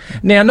 Absolutely.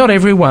 Now, not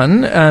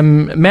everyone,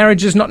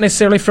 marriage is not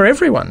necessarily for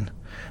everyone.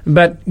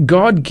 But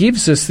God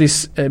gives us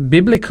this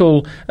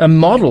biblical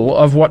model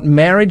of what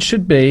marriage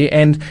should be,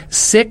 and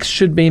sex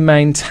should be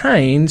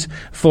maintained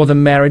for the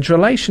marriage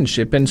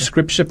relationship, and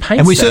Scripture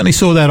paints And we that. certainly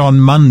saw that on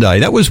Monday.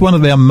 That was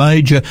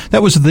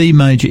the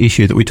major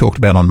issue that we talked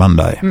about on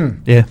Monday.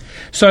 Yeah.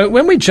 So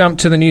when we jump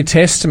to the New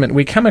Testament,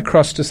 we come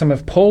across to some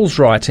of Paul's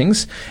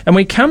writings, and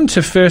we come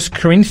to 1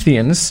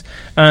 Corinthians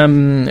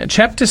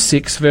chapter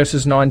 6,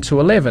 verses 9 to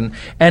 11,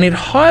 and it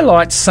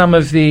highlights some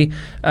of the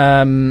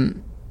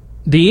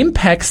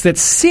impacts that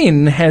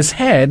sin has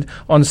had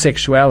on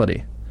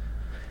sexuality.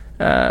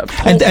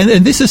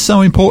 And this is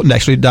so important,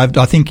 actually, Dave.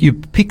 I think you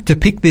pick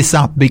this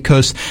up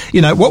because,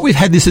 what we've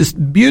had, this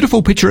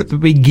beautiful picture at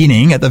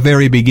the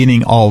very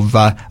beginning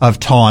of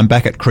time,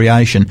 back at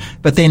creation.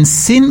 But then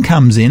sin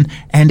comes in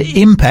and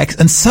impacts,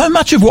 and so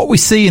much of what we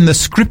see in the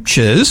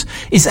scriptures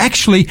is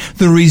actually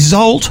the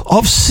result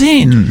of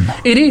sin.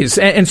 It is.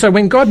 And so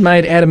when God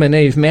made Adam and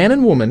Eve, man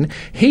and woman,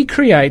 he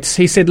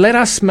said, let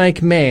us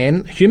make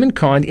man,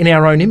 humankind, in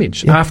our own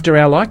image, after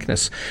our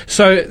likeness.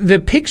 So the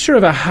picture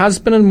of a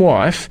husband and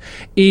wife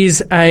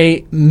is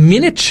a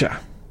miniature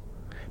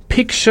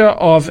picture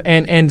of,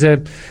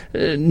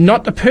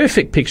 not a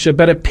perfect picture,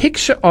 but a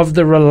picture of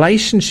the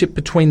relationship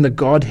between the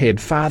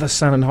Godhead, Father,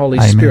 Son, and Holy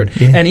Spirit.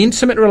 Yeah. An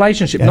intimate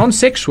relationship,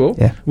 non-sexual,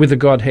 with the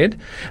Godhead,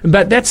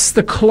 but that's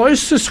the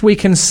closest we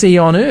can see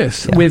on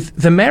earth with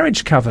the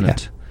marriage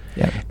covenant.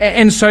 Yeah.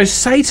 And so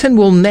Satan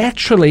will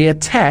naturally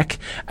attack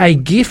a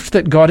gift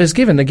that God has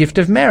given, the gift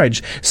of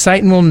marriage.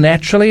 Satan will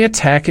naturally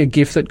attack a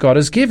gift that God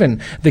has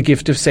given, the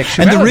gift of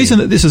sexuality. And the reason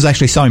that this is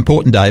actually so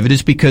important, David,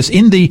 is because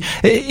in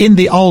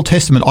the Old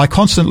Testament, I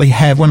constantly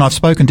have, when I've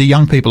spoken to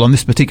young people on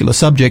this particular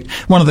subject,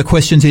 one of the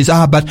questions is,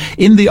 but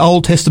in the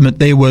Old Testament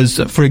there was,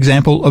 for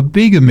example, a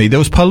bigamy. There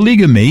was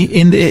polygamy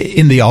in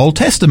the Old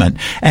Testament.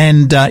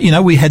 And,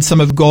 we had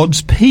some of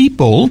God's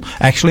people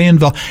actually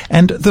involved.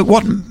 And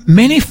what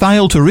many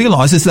fail to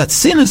realize is that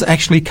sin has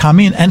actually come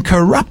in and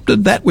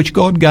corrupted that which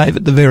God gave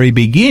at the very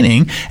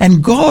beginning,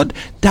 and God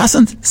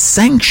doesn't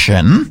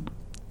sanction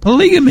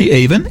polygamy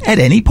even at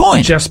any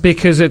point. Just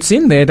because it's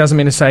in there doesn't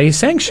mean to say he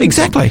sanctions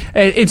Exactly.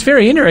 it. It's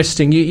very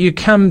interesting. You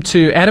come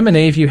to Adam and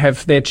Eve, you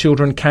have their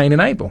children Cain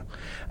and Abel.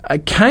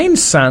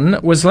 Cain's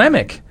son was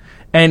Lamech,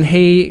 and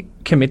he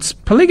commits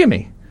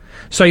polygamy.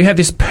 So you have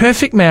this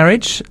perfect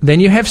marriage, then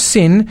you have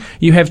sin,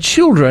 you have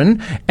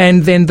children,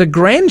 and then the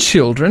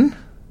grandchildren,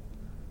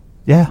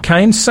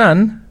 Cain's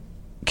son,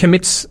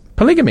 commits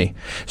polygamy.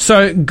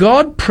 So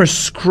God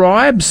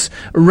prescribes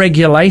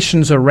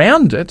regulations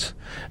around it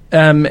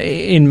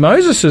in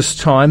Moses'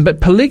 time,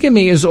 but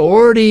polygamy is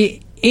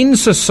already in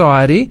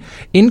society,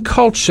 in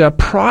culture,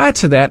 prior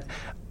to that,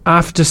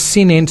 after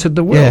sin entered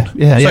the world.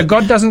 So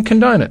God doesn't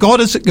condone it. God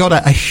has got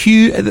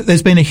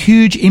there's been a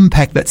huge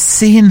impact that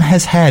sin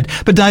has had.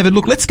 But David,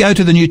 look, let's go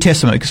to the New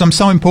Testament, because I'm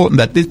so important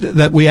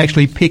that we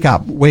actually pick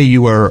up where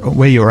you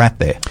were at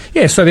there.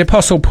 Yeah, so the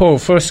Apostle Paul,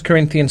 1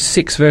 Corinthians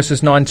 6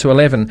 verses 9 to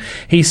 11,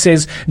 he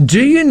says,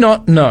 "Do you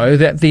not know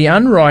that the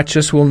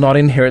unrighteous will not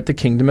inherit the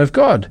kingdom of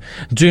God?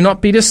 Do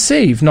not be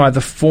deceived, neither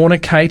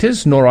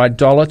fornicators, nor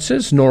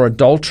idolaters, nor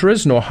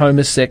adulterers, nor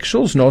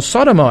homosexuals, nor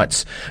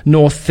sodomites,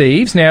 nor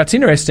thieves." Now it's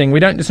interesting.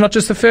 It's not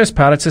just the first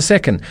part, it's the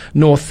second.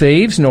 "Nor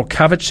thieves, nor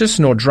covetous,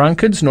 nor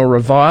drunkards, nor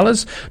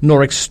revilers,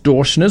 nor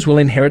extortioners will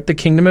inherit the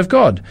kingdom of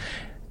God.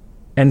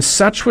 And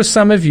such were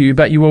some of you,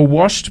 but you were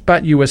washed,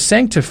 but you were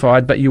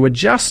sanctified, but you were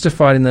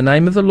justified in the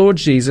name of the Lord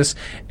Jesus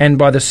and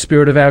by the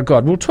Spirit of our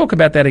God." We'll talk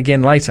about that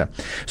again later.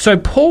 So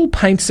Paul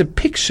paints a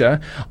picture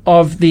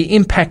of the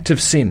impact of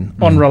sin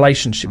on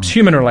relationships,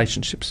 human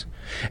relationships.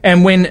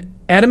 And when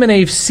Adam and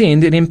Eve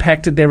sinned, it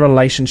impacted their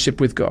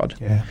relationship with God.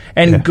 Yeah.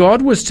 And Yeah.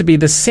 God was to be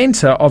the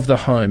centre of the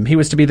home. He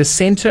was to be the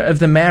centre of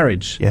the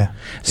marriage. Yeah.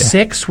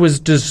 Sex was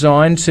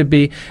designed to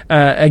be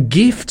a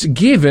gift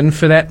given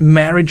for that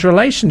marriage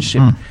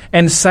relationship.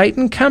 And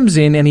Satan comes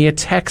in and he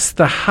attacks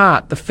the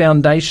heart, the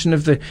foundation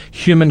of the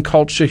human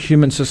culture,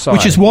 human society.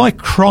 Which is why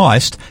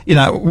Christ,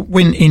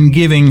 when in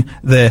giving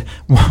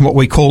what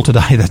we call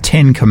today the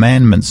 10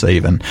 Commandments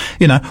even,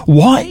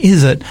 why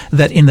is it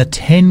that in the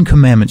 10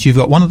 Commandments you've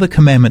got one of the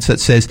commandments that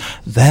says,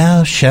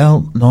 thou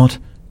shalt not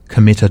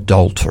commit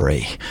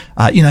adultery?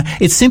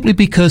 It's simply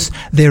because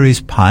there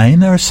is pain,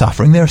 there is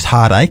suffering, there is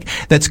heartache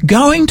that's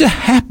going to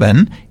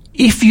happen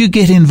if you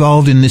get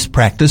involved in this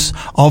practice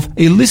of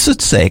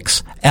illicit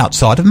sex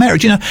outside of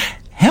marriage.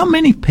 How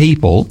many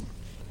people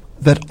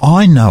that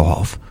I know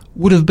of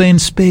would have been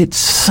spared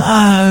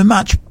so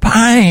much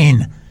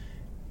pain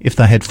if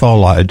they had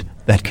followed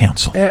that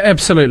counsel?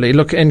 Absolutely.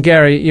 Look, and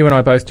Gary, you and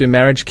I both do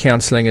marriage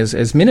counselling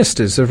as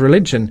ministers of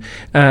religion.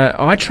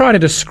 I try to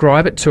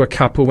describe it to a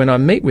couple when I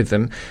meet with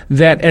them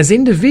that as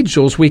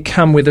individuals we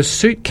come with a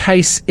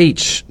suitcase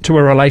each to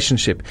a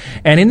relationship.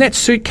 And in that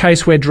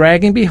suitcase we're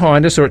dragging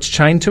behind us, or it's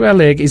chained to our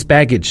leg, is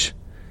baggage.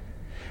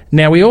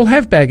 Now, we all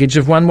have baggage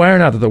of one way or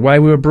another, the way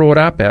we were brought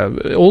up,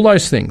 all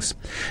those things.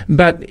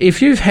 But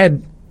if you've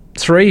had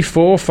 3,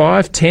 4,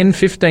 5, 10,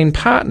 15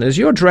 partners,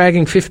 you're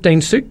dragging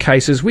 15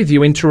 suitcases with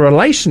you into a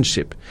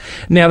relationship.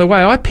 Now, the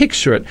way I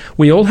picture it,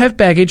 we all have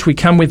baggage. We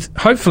come with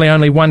hopefully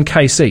only one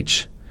case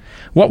each.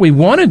 What we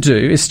want to do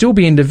is still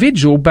be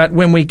individual, but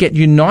when we get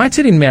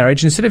united in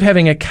marriage, instead of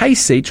having a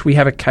case each, we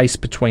have a case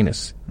between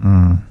us.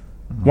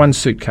 One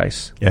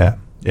suitcase. Yeah.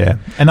 Yeah.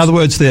 In other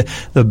words,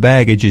 the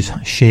baggage is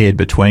shared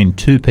between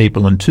two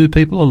people and two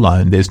people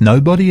alone. There's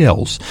nobody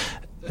else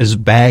as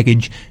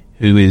baggage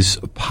who is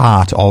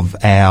part of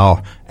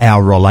our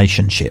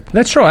relationship.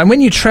 That's right. And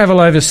when you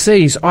travel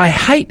overseas, I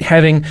hate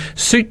having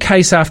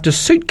suitcase after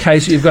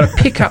suitcase you've got to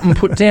pick up and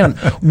put down.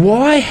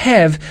 Why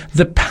have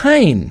the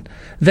pain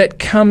that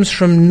comes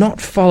from not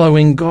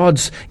following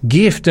God's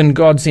gift and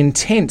God's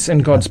intent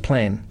and God's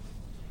plan?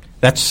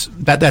 That's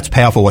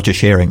powerful what you're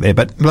sharing there,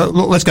 but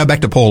let's go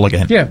back to Paul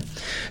again. Yeah.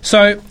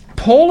 So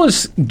Paul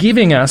is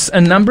giving us a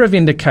number of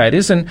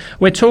indicators, and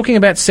we're talking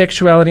about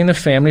sexuality in the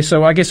family,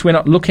 so I guess we're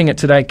not looking at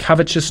today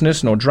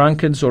covetousness nor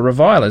drunkards or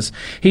revilers.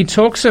 He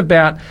talks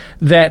about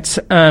that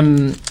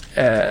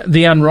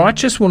the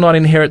unrighteous will not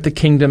inherit the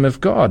kingdom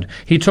of God.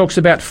 He talks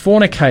about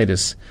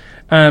fornicators.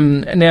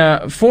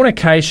 Now,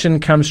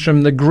 fornication comes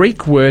from the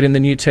Greek word in the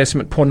New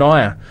Testament,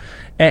 porneia.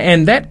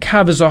 And that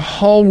covers a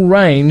whole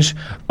range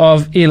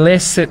of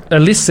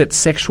illicit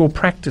sexual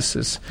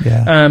practices.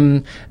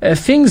 Yeah.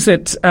 Things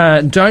that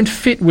don't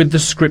fit with the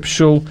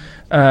scriptural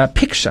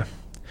picture.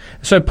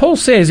 So Paul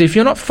says if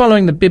you're not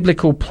following the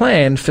biblical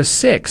plan for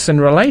sex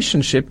and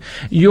relationship,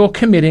 you're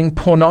committing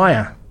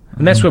porneia.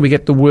 And that's where we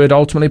get the word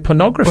ultimately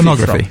pornography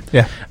from.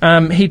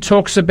 Yeah. He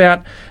talks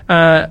about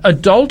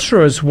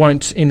adulterers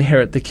won't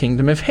inherit the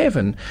kingdom of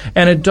heaven.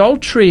 And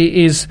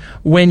adultery is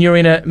when you're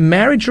in a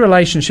marriage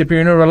relationship,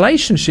 you're in a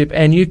relationship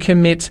and you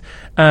commit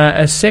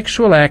a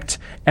sexual act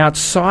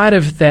outside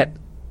of that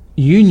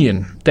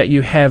union that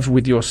you have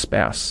with your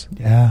spouse.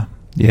 Yeah.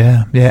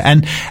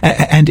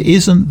 And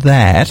isn't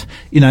that,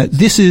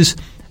 this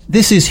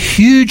is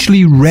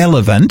hugely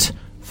relevant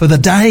for the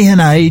day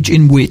and age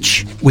in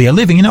which we are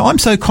living. I'm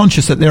so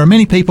conscious that there are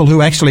many people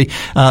who actually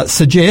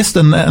suggest,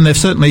 and they've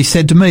certainly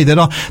said to me,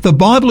 that the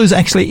Bible is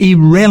actually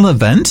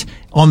irrelevant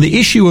on the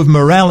issue of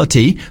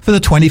morality for the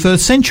 21st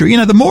century.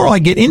 The more I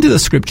get into the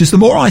scriptures, the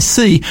more I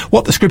see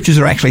what the scriptures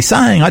are actually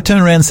saying. I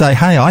turn around and say,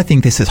 hey, I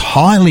think this is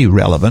highly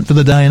relevant for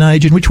the day and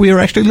age in which we are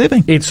actually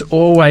living. It's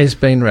always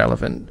been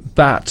relevant,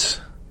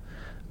 but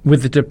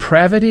with the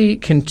depravity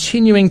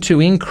continuing to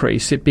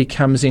increase, it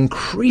becomes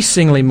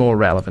increasingly more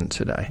relevant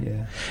today.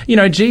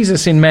 Yeah.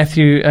 Jesus in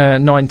Matthew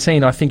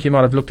 19, I think you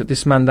might have looked at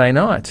this Monday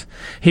night.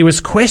 He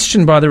was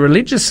questioned by the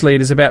religious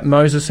leaders about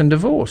Moses and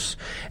divorce.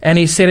 And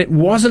he said it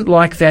wasn't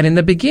like that in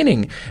the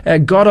beginning.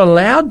 God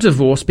allowed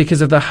divorce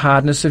because of the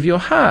hardness of your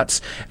hearts.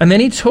 And then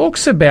he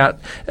talks about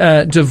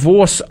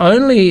divorce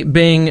only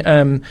being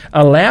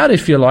allowed,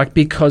 if you like,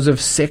 because of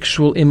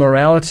sexual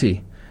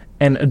immorality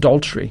and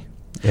adultery.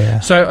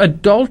 Yeah. So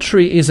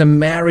adultery is a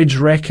marriage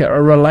wrecker,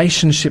 a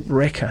relationship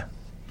wrecker.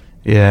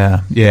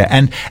 Yeah.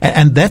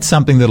 And that's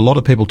something that a lot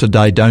of people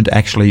today don't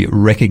actually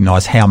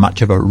recognise how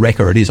much of a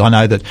wrecker it is. I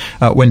know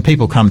that when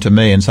people come to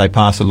me and say,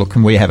 Pastor, look,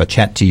 can we have a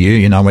chat to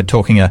you? We're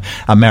talking a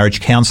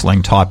marriage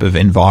counselling type of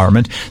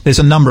environment. There's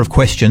a number of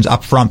questions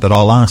up front that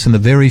I'll ask, and the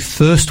very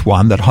first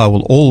one that I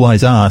will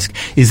always ask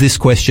is this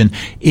question: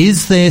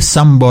 is there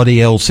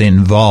somebody else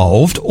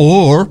involved,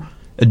 or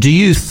do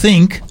you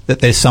think that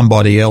there's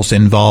somebody else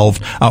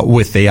involved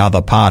with the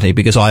other party?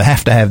 Because I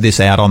have to have this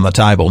out on the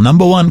table.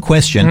 Number one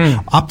question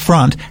up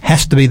front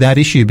has to be that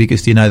issue,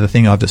 because, the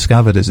thing I've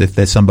discovered is if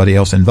there's somebody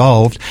else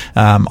involved,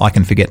 I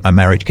can forget my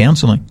marriage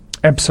counselling.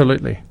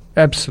 Absolutely.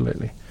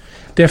 Definitely.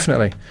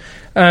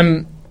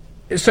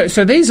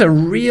 So these are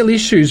real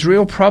issues,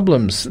 real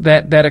problems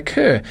that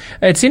occur.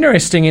 It's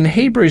interesting, in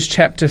Hebrews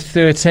chapter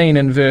 13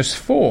 and verse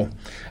 4,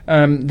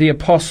 the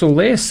apostle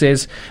there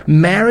says,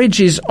 "Marriage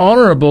is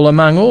honourable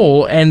among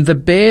all, and the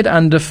bed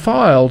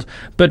undefiled,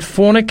 but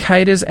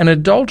fornicators and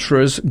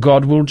adulterers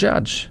God will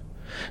judge."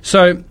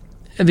 So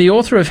the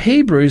author of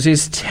Hebrews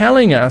is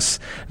telling us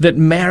that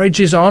marriage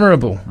is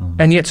honourable,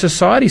 and yet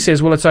society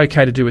says, well, it's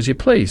okay to do as you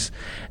please.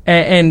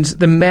 And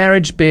the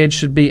marriage bed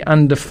should be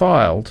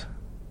undefiled.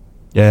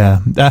 Yeah,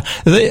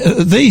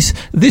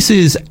 this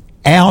is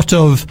out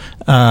of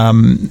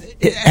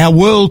our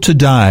world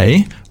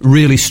today.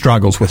 Really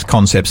struggles with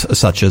concepts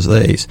such as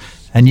these,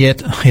 and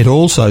yet it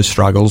also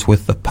struggles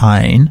with the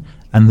pain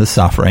and the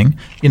suffering,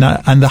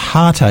 and the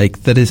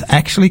heartache that is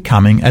actually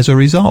coming as a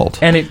result.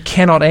 And it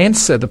cannot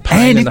answer the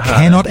pain and the heartache.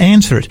 And it cannot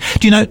answer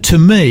it. To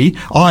me,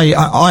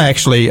 I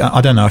actually,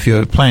 I don't know if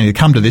you're planning to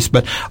come to this,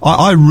 but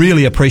I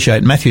really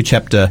appreciate Matthew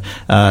chapter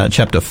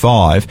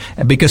 5,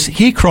 because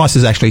here Christ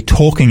is actually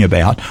talking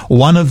about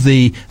one of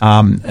the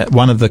commandments,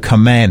 one of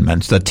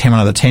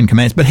the 10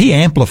 commandments, but he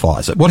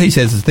amplifies it. What he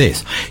says is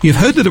this: "You've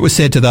heard that it was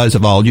said to those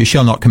of old, you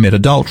shall not commit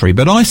adultery.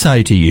 But I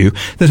say to you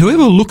that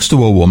whoever looks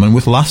to a woman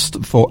with lust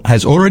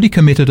has already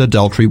committed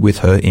adultery with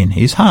her in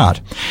his heart.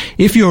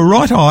 If your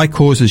right eye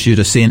causes you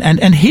to sin,"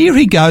 and here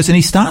he goes and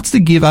he starts to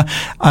give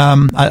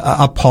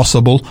a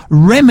possible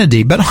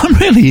remedy. But I'm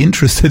really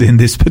interested in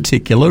this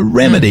particular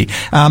remedy.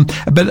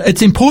 But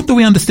it's important that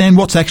we understand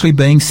what's actually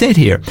being said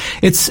here.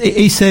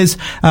 He says,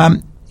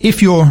 if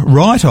your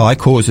right eye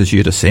causes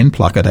you to sin,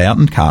 pluck it out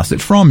and cast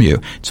it from you.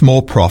 It's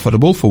more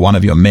profitable for one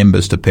of your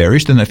members to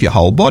perish than if your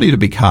whole body to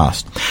be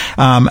cast.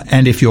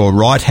 And if your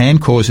right hand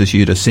causes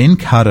you to sin,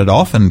 cut it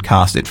off and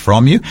cast it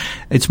from you.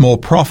 It's more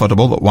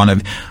profitable that one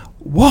of...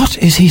 What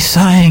is he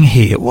saying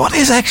here? What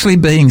is actually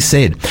being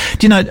said?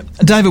 Do you know,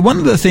 David, one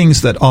of the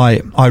things that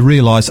I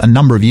realised a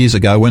number of years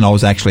ago when I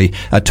was actually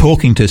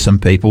talking to some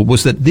people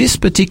was that this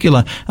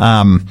particular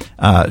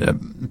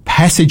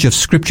passage of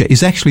Scripture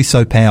is actually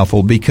so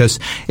powerful, because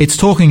it's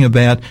talking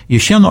about, you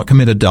shall not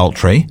commit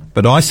adultery,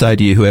 but I say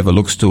to you, whoever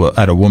looks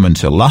at a woman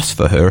to lust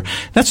for her,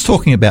 that's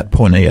talking about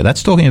porneia,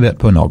 that's talking about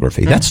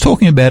pornography, that's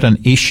talking about an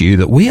issue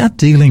that we are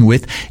dealing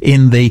with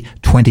in the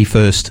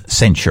 21st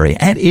century,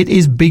 and it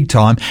is big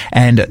time,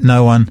 and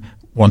no one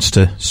wants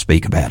to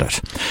speak about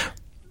it.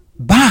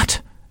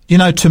 But,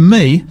 to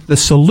me, the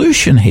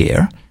solution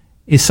here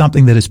is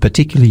something that is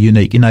particularly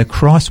unique.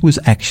 Christ was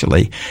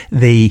actually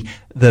the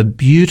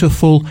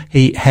beautiful,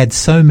 he had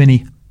so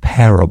many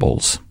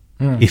parables,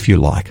 if you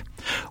like.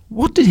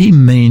 What did he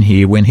mean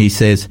here when he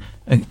says,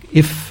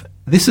 if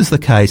this is the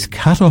case,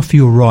 cut off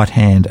your right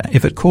hand,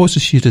 if it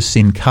causes you to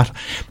sin, cut?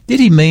 Did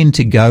he mean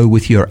to go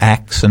with your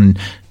axe? And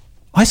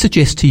I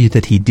suggest to you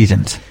that he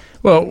didn't.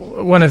 Well,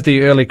 one of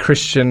the early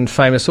Christian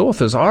famous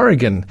authors,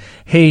 Origen,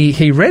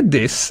 he read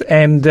this,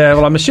 and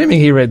I'm assuming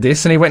he read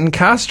this, and he went and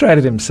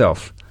castrated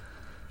himself.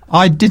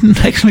 I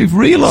didn't actually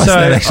realise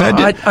that.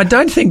 Actually, I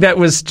don't think that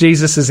was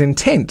Jesus'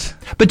 intent.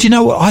 But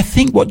I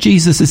think what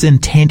Jesus'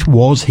 intent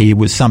was here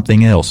was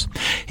something else.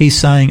 He's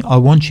saying, I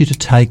want you to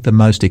take the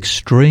most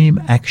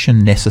extreme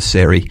action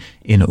necessary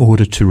in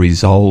order to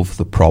resolve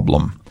the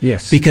problem.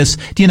 Yes. Because,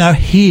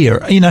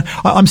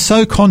 I'm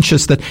so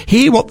conscious that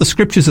here what the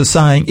Scriptures are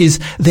saying is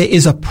there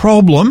is a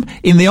problem.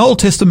 In the Old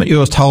Testament you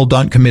were told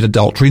don't commit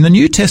adultery. In the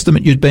New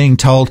Testament you're being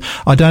told,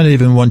 I don't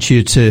even want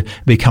you to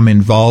become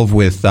involved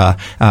with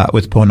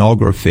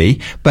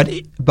pornography.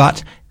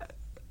 But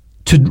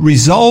to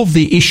resolve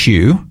the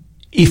issue,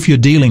 if you're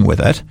dealing with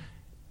it,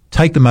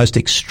 take the most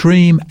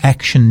extreme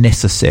action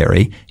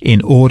necessary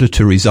in order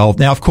to resolve.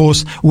 Now, of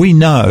course, we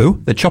know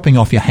that chopping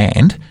off your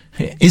hand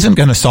isn't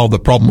going to solve the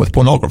problem with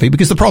pornography,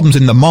 because the problem's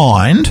in the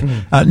mind,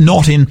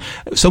 not in...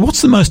 So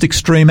what's the most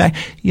extreme act?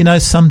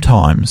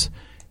 Sometimes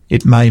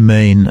it may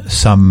mean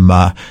some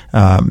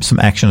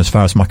action as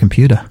far as my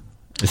computer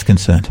is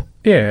concerned.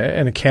 Yeah,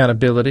 and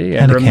accountability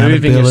and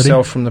removing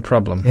yourself from the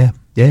problem.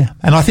 Yeah.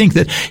 And I think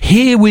that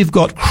here we've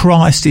got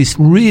Christ is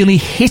really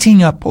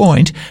hitting a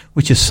point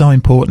which is so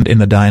important in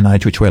the day and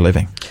age which we're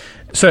living.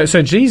 So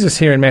Jesus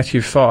here in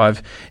Matthew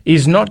 5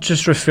 is not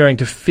just referring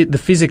to the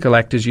physical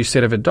act, as you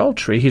said, of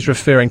adultery. He's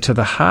referring to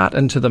the heart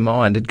and to the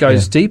mind. It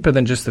goes deeper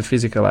than just the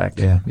physical act.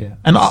 Yeah.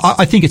 And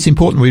I think it's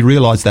important we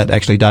realise that,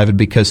 actually, David,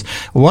 because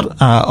what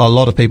a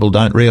lot of people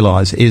don't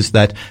realise is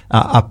that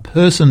a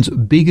person's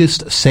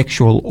biggest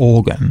sexual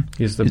organ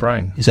is the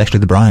brain. Is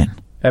actually the brain.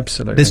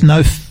 Absolutely. There's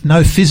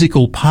no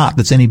physical part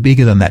that's any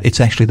bigger than that.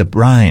 It's actually the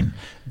brain.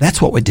 That's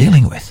what we're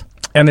dealing with.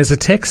 And there's a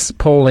text,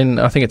 Paul, in,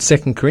 I think it's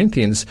 2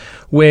 Corinthians,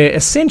 where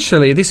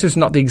essentially, this is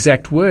not the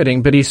exact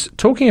wording, but he's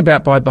talking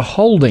about by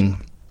beholding,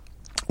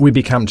 we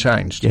become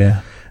changed.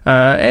 Yeah.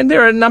 And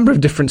there are a number of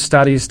different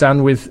studies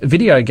done with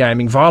video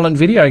gaming, violent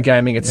video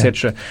gaming,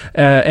 etc.,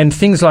 and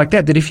things like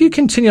that, that if you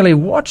continually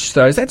watch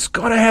those, that's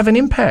got to have an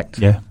impact.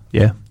 Yeah.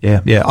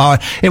 Yeah.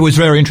 It was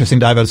very interesting,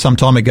 David. Some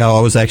time ago,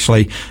 I was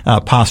actually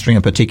pastoring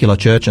a particular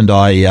church, and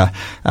I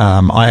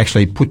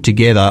actually put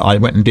together. I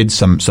went and did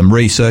some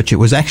research. It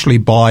was actually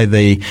by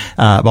the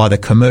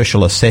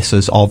commercial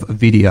assessors of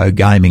video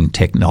gaming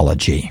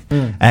technology,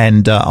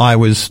 and I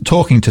was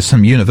talking to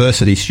some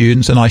university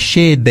students, and I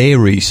shared their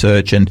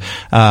research, and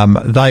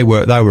they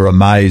were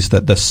amazed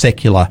that the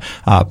secular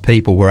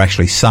people were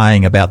actually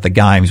saying about the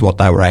games what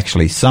they were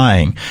actually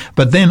saying.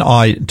 But then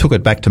I took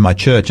it back to my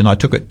church, and I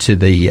took it to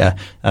the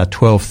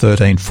 12,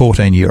 13,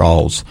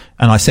 14-year-olds.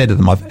 And I said to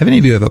them, have any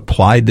of you ever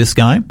played this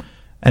game?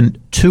 And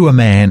to a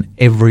man,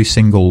 every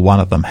single one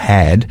of them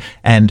had.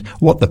 And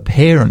what the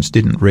parents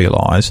didn't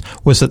realise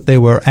was that there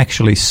were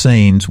actually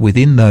scenes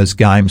within those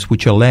games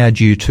which allowed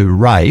you to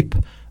rape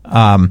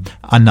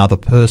another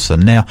person.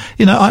 Now,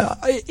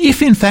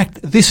 if in fact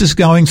this is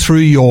going through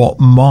your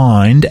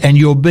mind and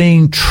you're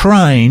being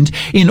trained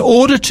in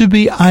order to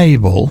be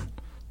able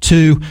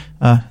to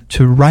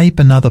rape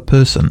another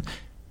person,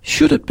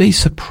 should it be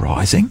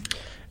surprising?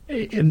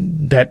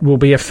 That will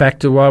be a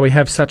factor why we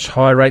have such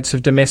high rates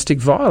of domestic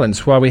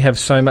violence, why we have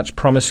so much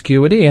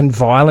promiscuity and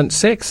violent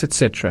sex,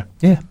 etc.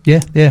 Yeah.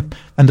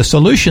 And the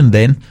solution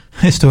then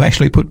is to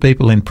actually put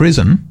people in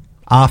prison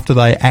after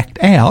they act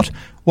out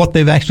what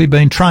they've actually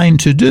been trained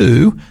to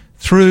do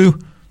through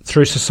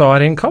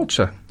society and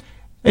culture.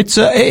 It's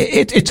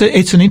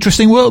an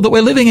interesting world that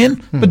we're living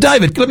in. But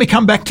David, let me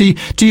come back to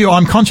you.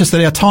 I'm conscious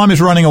that our time is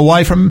running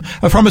away from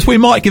us. We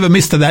might give a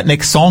miss to that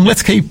next song.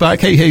 Let's keep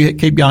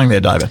going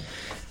there, David.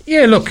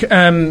 Yeah, look,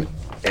 I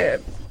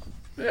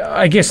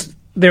guess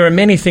there are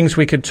many things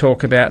we could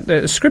talk about.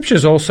 The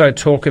scriptures also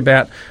talk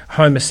about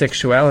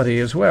homosexuality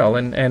as well,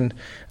 and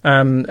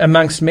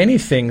amongst many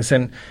things.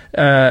 And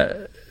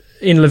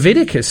in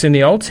Leviticus, in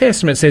the Old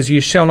Testament, it says,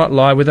 "You shall not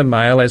lie with a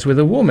male as with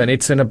a woman."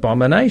 It's an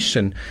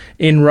abomination.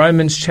 In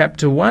Romans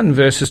chapter 1,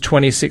 verses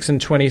 26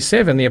 and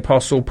 27, the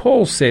Apostle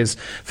Paul says,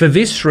 "For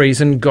this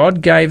reason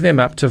God gave them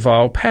up to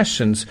vile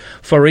passions,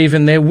 for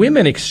even their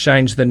women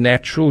exchanged the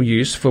natural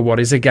use for what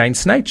is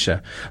against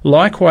nature.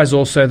 Likewise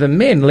also the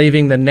men,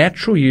 leaving the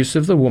natural use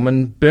of the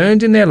woman,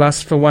 burned in their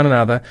lust for one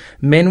another,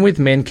 men with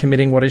men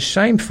committing what is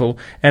shameful,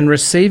 and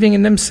receiving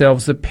in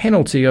themselves the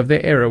penalty of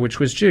their error which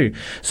was due."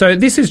 So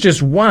this is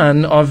just one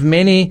of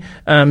many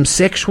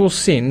sexual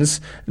sins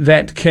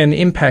that can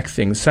impact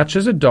things, such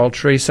as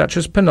adultery, such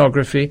as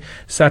pornography,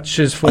 such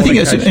as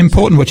fornication. I think it's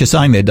important what you're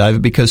saying there,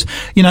 David, because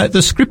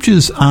the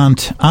scriptures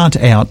aren't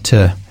out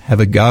to have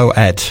a go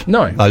at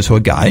those who are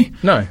gay.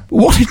 No.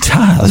 What it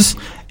does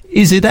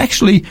is it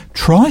actually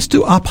tries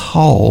to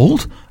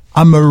uphold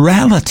a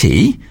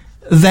morality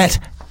that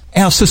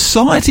our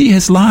society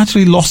has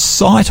largely lost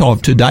sight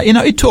of today.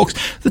 It talks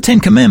the Ten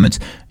Commandments.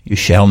 You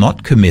shall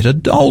not commit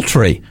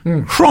adultery.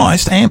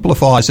 Christ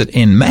amplifies it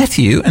in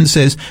Matthew and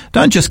says,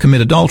 don't just commit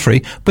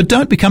adultery, but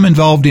don't become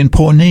involved in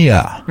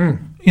porneia.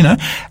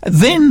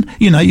 Then,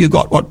 you've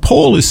got what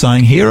Paul is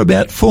saying here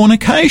about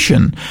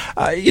fornication.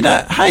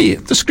 Hey,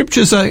 the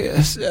scriptures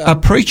are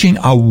preaching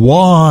a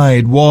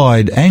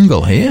wide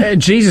angle here.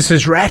 Jesus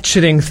is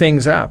ratcheting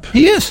things up.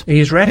 He is. He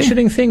is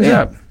ratcheting things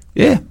up.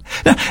 Yeah.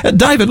 Now,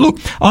 David, look,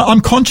 I'm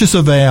conscious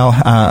of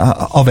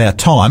our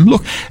time.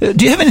 Look,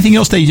 do you have anything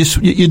else that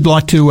you'd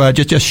like to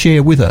just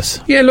share with us?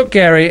 Yeah, look,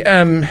 Gary,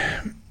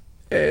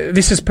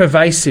 this is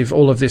pervasive,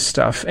 all of this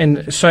stuff,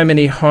 and so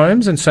many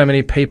homes and so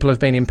many people have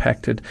been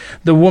impacted.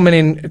 The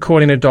woman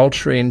caught in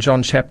adultery in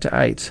John chapter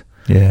 8.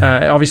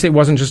 Yeah. Obviously, it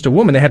wasn't just a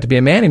woman; there had to be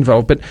a man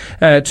involved. But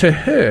to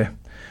her,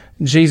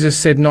 Jesus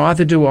said,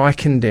 "Neither do I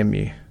condemn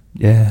you."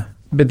 Yeah.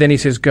 But then he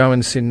says, "Go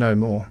and sin no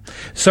more."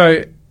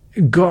 So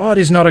God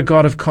is not a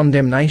God of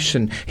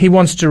condemnation. He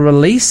wants to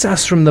release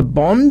us from the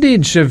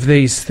bondage of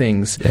these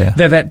things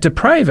that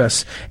deprave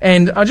us.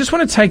 And I just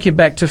want to take you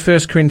back to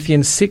 1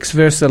 Corinthians 6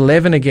 verse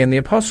 11 again. The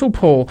Apostle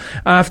Paul,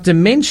 after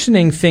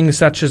mentioning things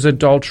such as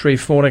adultery,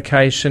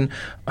 fornication,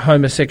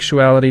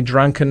 homosexuality,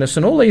 drunkenness,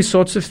 and all these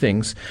sorts of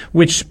things,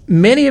 which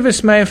many of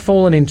us may have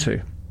fallen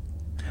into,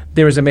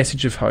 there is a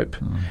message of hope.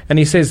 And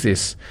he says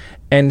this,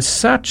 "And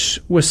such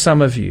were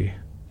some of you."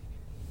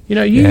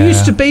 You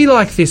used to be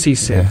like this, he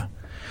said. Yeah.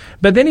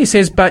 But then he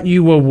says, "But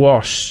you were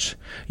washed,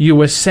 you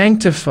were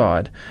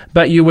sanctified,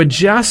 but you were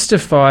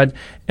justified,"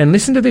 and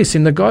listen to this,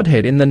 "in the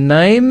Godhead, in the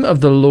name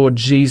of the Lord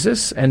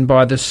Jesus and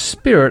by the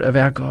Spirit of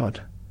our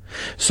God."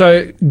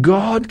 So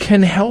God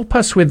can help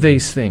us with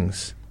these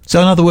things.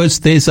 So in other words,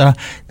 there's a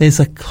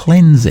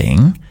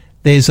cleansing,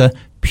 there's a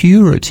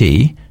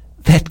purity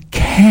that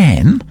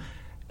can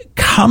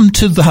come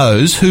to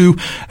those who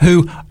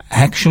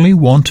actually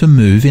want to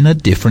move in a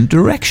different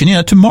direction.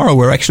 Tomorrow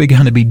we're actually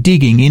going to be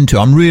digging into,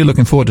 I'm really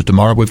looking forward to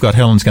tomorrow. We've got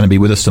Helen's going to be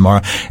with us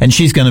tomorrow, and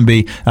she's going to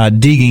be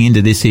digging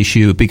into this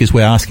issue, because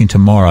we're asking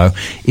tomorrow,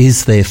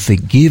 is there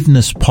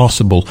forgiveness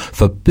possible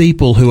for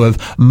people who have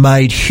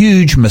made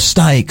huge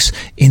mistakes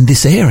in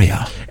this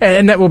area?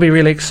 And that will be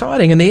really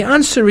exciting. And the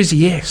answer is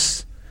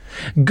yes.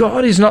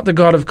 God is not the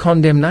God of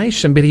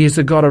condemnation, but he is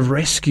the God of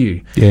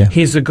rescue. Yeah.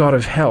 He's the God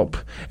of help.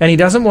 And he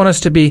doesn't want us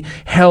to be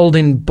held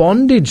in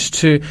bondage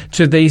to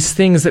these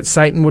things that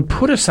Satan would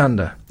put us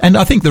under. And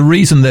I think the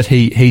reason that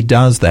he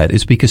does that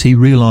is because he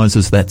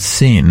realizes that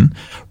sin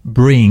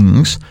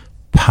brings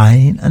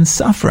pain and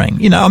suffering.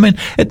 You know, I mean,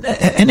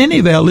 and any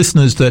of our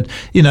listeners that,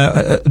 you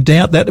know,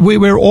 doubt that,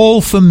 we're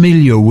all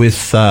familiar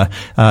with,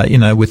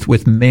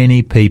 with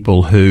many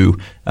people who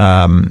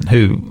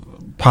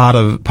part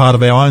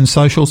of our own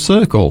social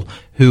circle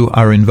who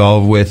are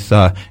involved with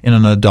in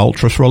an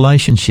adulterous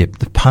relationship,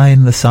 the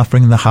pain, the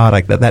suffering, the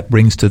heartache that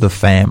brings to the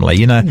family,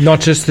 you know. Not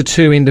just the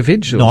two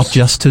individuals. Not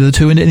just to the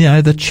two, you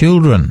know, the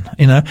children,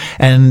 you know.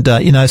 And,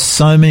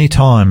 so many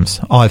times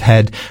I've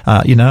had,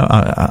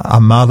 a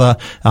mother,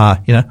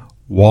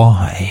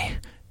 why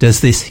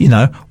does this,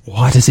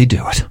 why does he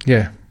do it?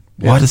 Yeah.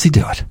 Why does he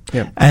do it?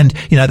 Yeah. And,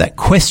 that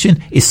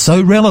question is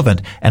so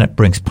relevant, and it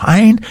brings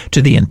pain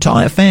to the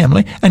entire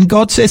family, and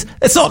God says,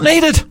 it's not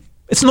needed.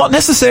 It's not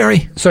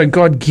necessary. So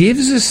God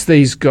gives us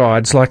these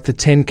guides like the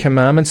 10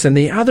 Commandments and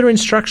the other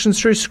instructions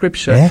through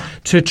Scripture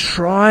to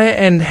try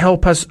and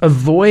help us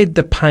avoid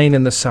the pain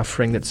and the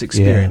suffering that's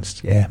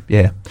experienced.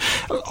 Yeah.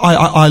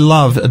 I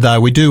love, though,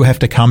 we do have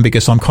to come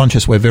because I'm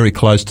conscious we're very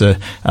close to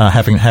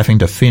having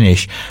to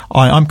finish.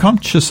 I'm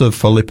conscious of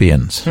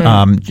Philippians.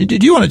 Do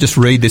you want to just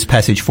read this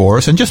passage for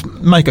us and just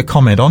make a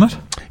comment on it?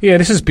 Yeah,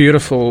 this is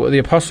beautiful. The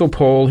Apostle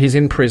Paul, he's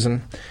in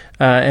prison.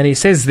 And he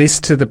says this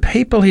to the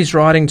people he's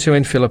writing to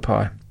in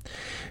Philippi.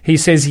 He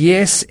says,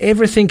 yes,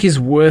 everything is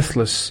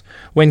worthless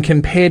when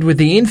compared with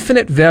the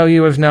infinite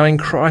value of knowing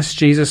Christ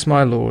Jesus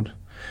my Lord.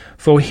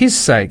 For his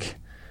sake,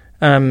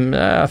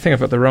 I think I've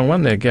got the wrong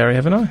one there, Gary,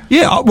 haven't I?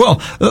 Yeah, well,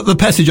 the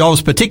passage I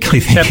was particularly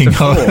thinking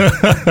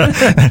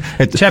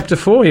of. Chapter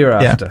 4 you're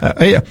after.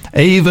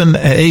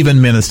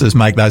 Even ministers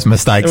make those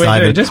mistakes,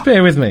 David. Just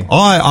bear with me.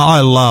 I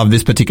love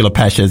this particular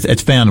passage.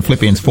 It's found in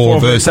Philippians 4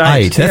 verse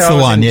 8. That's the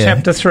one,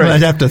 Chapter 3.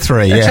 Chapter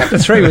 3, yeah. Chapter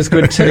 3 was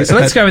good too. So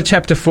let's go with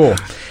chapter 4.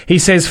 He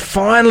says,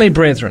 finally,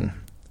 brethren,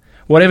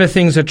 whatever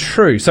things are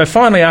true. So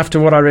finally, after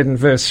what I read in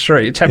verse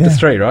 3, chapter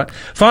 3, right?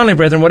 Finally,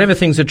 brethren, whatever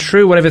things are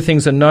true, whatever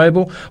things are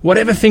noble,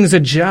 whatever things are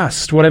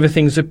just, whatever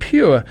things are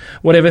pure,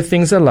 whatever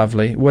things are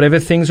lovely, whatever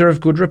things are of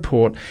good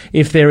report,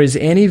 if there is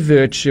any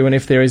virtue and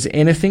if there is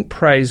anything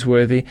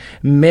praiseworthy,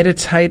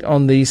 meditate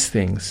on these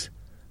things.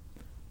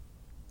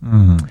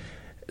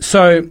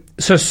 So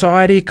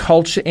society,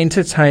 culture,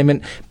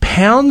 entertainment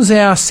pounds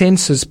our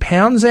senses,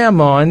 pounds our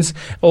minds,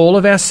 all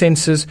of our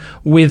senses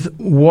with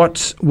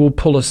what will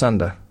pull us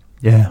under.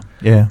 Yeah.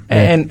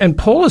 And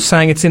Paul is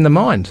saying it's in the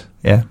mind.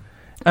 Yeah.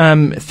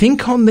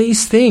 Think on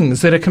these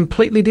things that are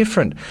completely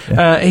different.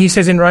 He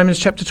says in Romans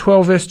chapter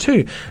 12 verse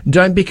 2,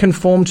 don't be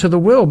conformed to the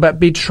world, but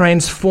be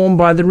transformed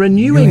by the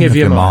renewing of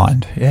your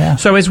mind. Yeah.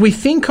 So as we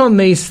think on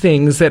these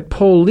things that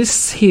Paul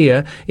lists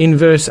here in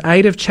verse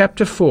 8 of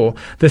chapter 4,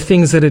 the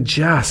things that are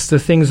just, the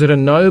things that are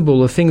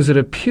noble, the things that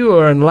are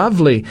pure and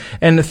lovely,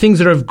 and the things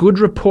that are of good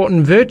report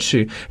and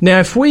virtue.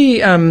 Now, if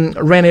we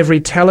ran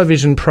every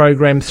television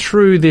program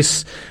through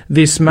this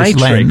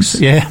matrix,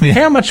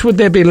 how much would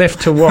there be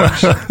left to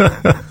watch?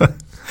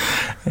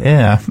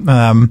 Yeah.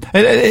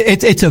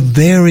 It's a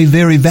very,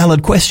 very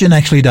valid question,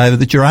 actually, David,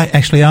 that you're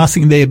actually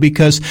asking there,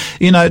 because,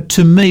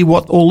 to me,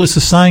 what all this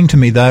is saying to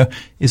me, though,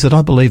 is that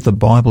I believe the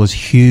Bible is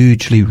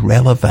hugely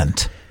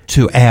relevant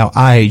to our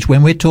age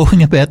when we're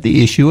talking about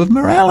the issue of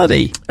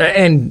morality.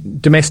 And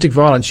domestic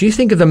violence. You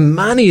think of the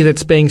money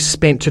that's being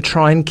spent to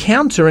try and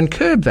counter and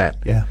curb that.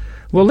 Yeah.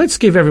 Well, let's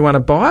give everyone a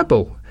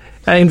Bible.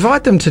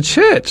 Invite them to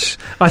church.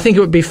 I think it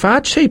would be far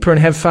cheaper and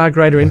have far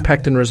greater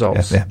impact and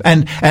results. Yeah.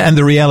 And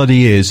the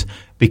reality is,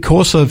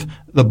 because of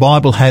the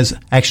Bible has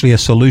actually a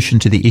solution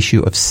to the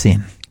issue of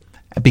sin,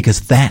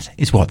 because that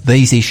is what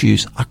these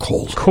issues are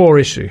called. Core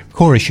issue.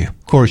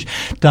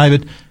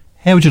 David,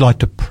 how would you like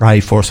to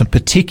pray for us, and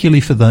particularly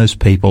for those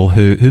people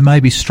who may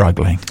be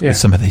struggling with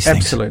some of these things?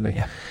 Absolutely.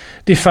 Yeah.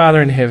 Dear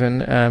Father in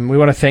heaven, we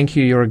want to thank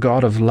you. You're a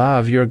God of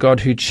love. You're a God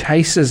who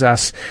chases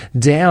us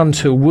down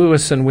to woo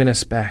us and win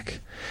us back.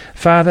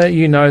 Father,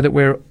 you know that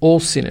we're all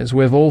sinners.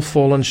 We've all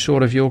fallen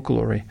short of your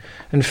glory.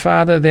 And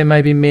Father, there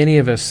may be many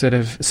of us that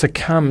have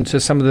succumbed to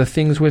some of the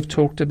things we've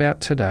talked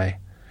about today.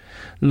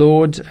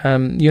 Lord,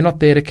 you're not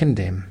there to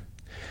condemn.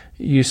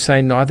 You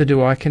say, neither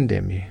do I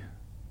condemn you.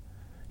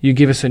 You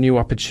give us a new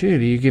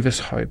opportunity. You give us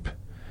hope.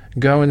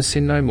 Go and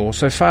sin no more.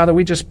 So, Father,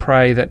 we just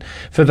pray that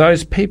for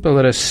those people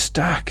that are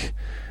stuck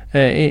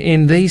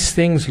in these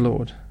things,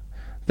 Lord,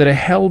 that are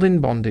held in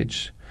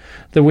bondage,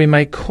 that we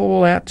may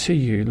call out to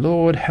you,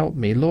 Lord, help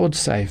me, Lord,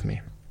 save me.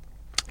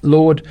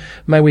 Lord,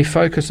 may we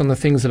focus on the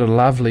things that are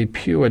lovely,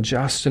 pure,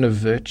 just, and of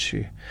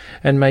virtue.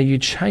 And may you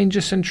change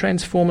us and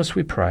transform us,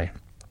 we pray.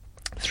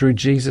 Through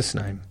Jesus'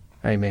 name,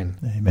 amen.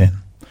 Amen.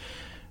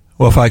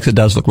 Well, folks, it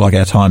does look like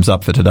our time's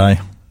up for today.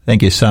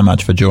 Thank you so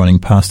much for joining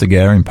Pastor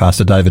Gary and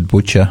Pastor David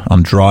Butcher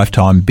on Drive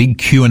Time Big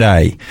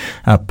Q&A.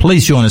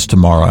 Please join us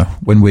tomorrow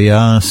when we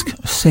ask,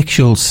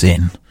 sexual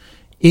sin,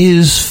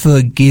 is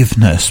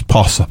forgiveness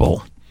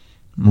possible?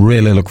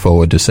 Really look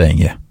forward to seeing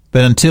you.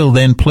 But until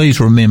then,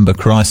 please remember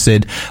Christ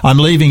said, I'm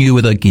leaving you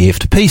with a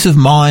gift, peace of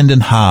mind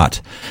and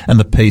heart, and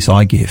the peace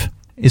I give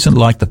isn't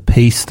like the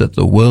peace that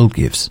the world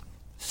gives.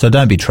 So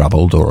don't be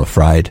troubled or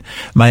afraid.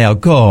 May our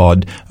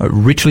God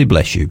richly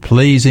bless you.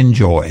 Please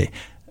enjoy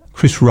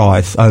Chris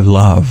Wright, O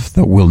Love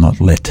That Will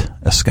Not Let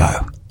Us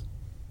Go.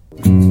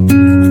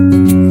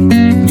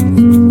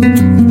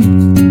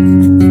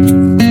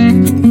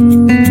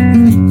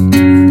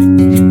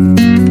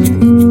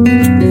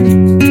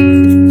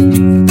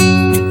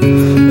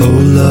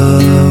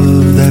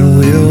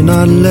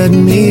 Let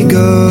me go.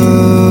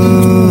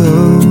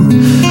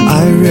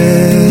 I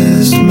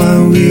rest my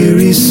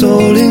weary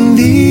soul in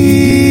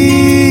thee.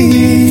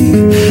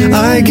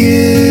 I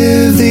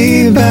give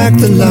thee back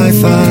the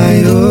life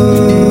I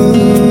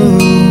owe,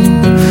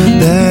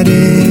 that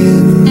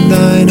in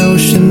thine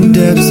ocean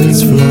depths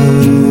its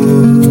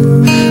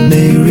flow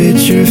may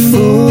richer,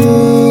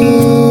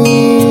 fuller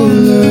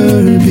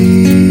be.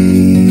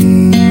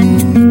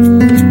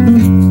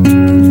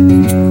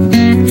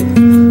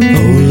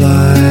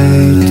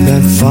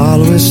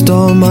 Followest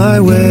all my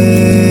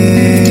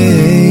way,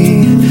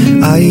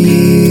 I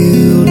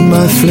yield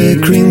my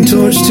flickering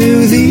torch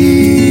to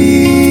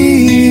thee.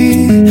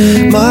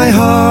 My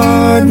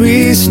heart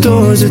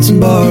restores its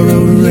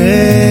borrowed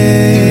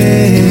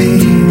ray,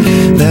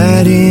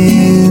 that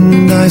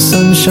in thy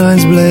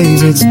sunshine's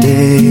blaze its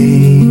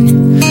day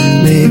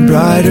may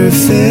brighter,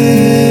 fairer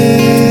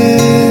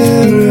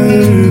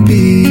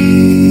be.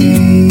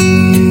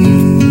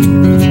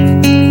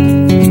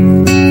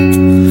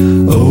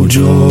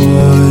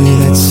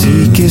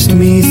 Seekest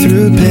me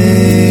through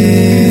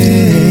pain,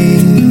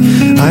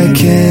 I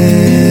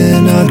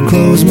cannot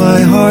close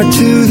my heart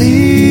to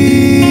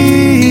thee.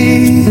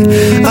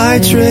 I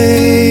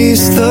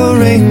trace the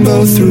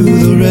rainbow through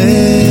the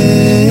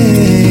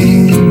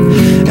rain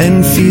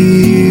and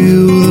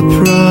feel the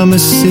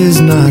promise is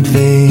not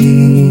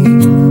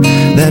vain,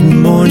 that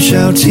morn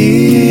shall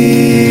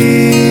tearless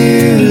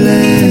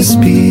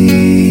be.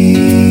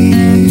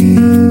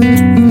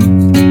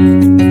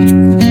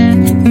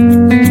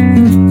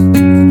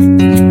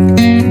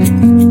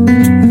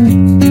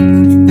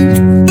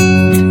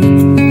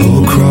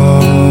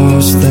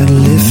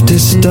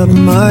 Up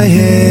my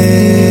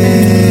head,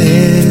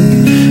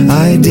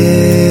 I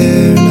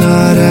dare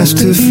not ask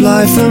to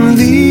fly from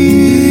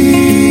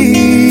thee.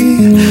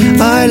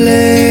 I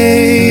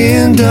lay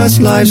in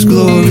dust life's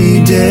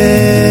glory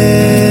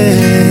dead,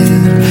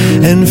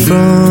 and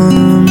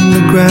from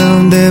the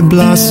ground there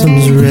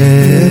blossoms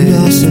red,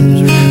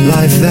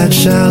 life that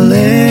shall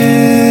endless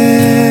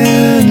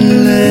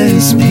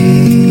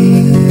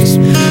peace,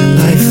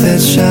 life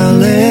that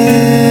shall end.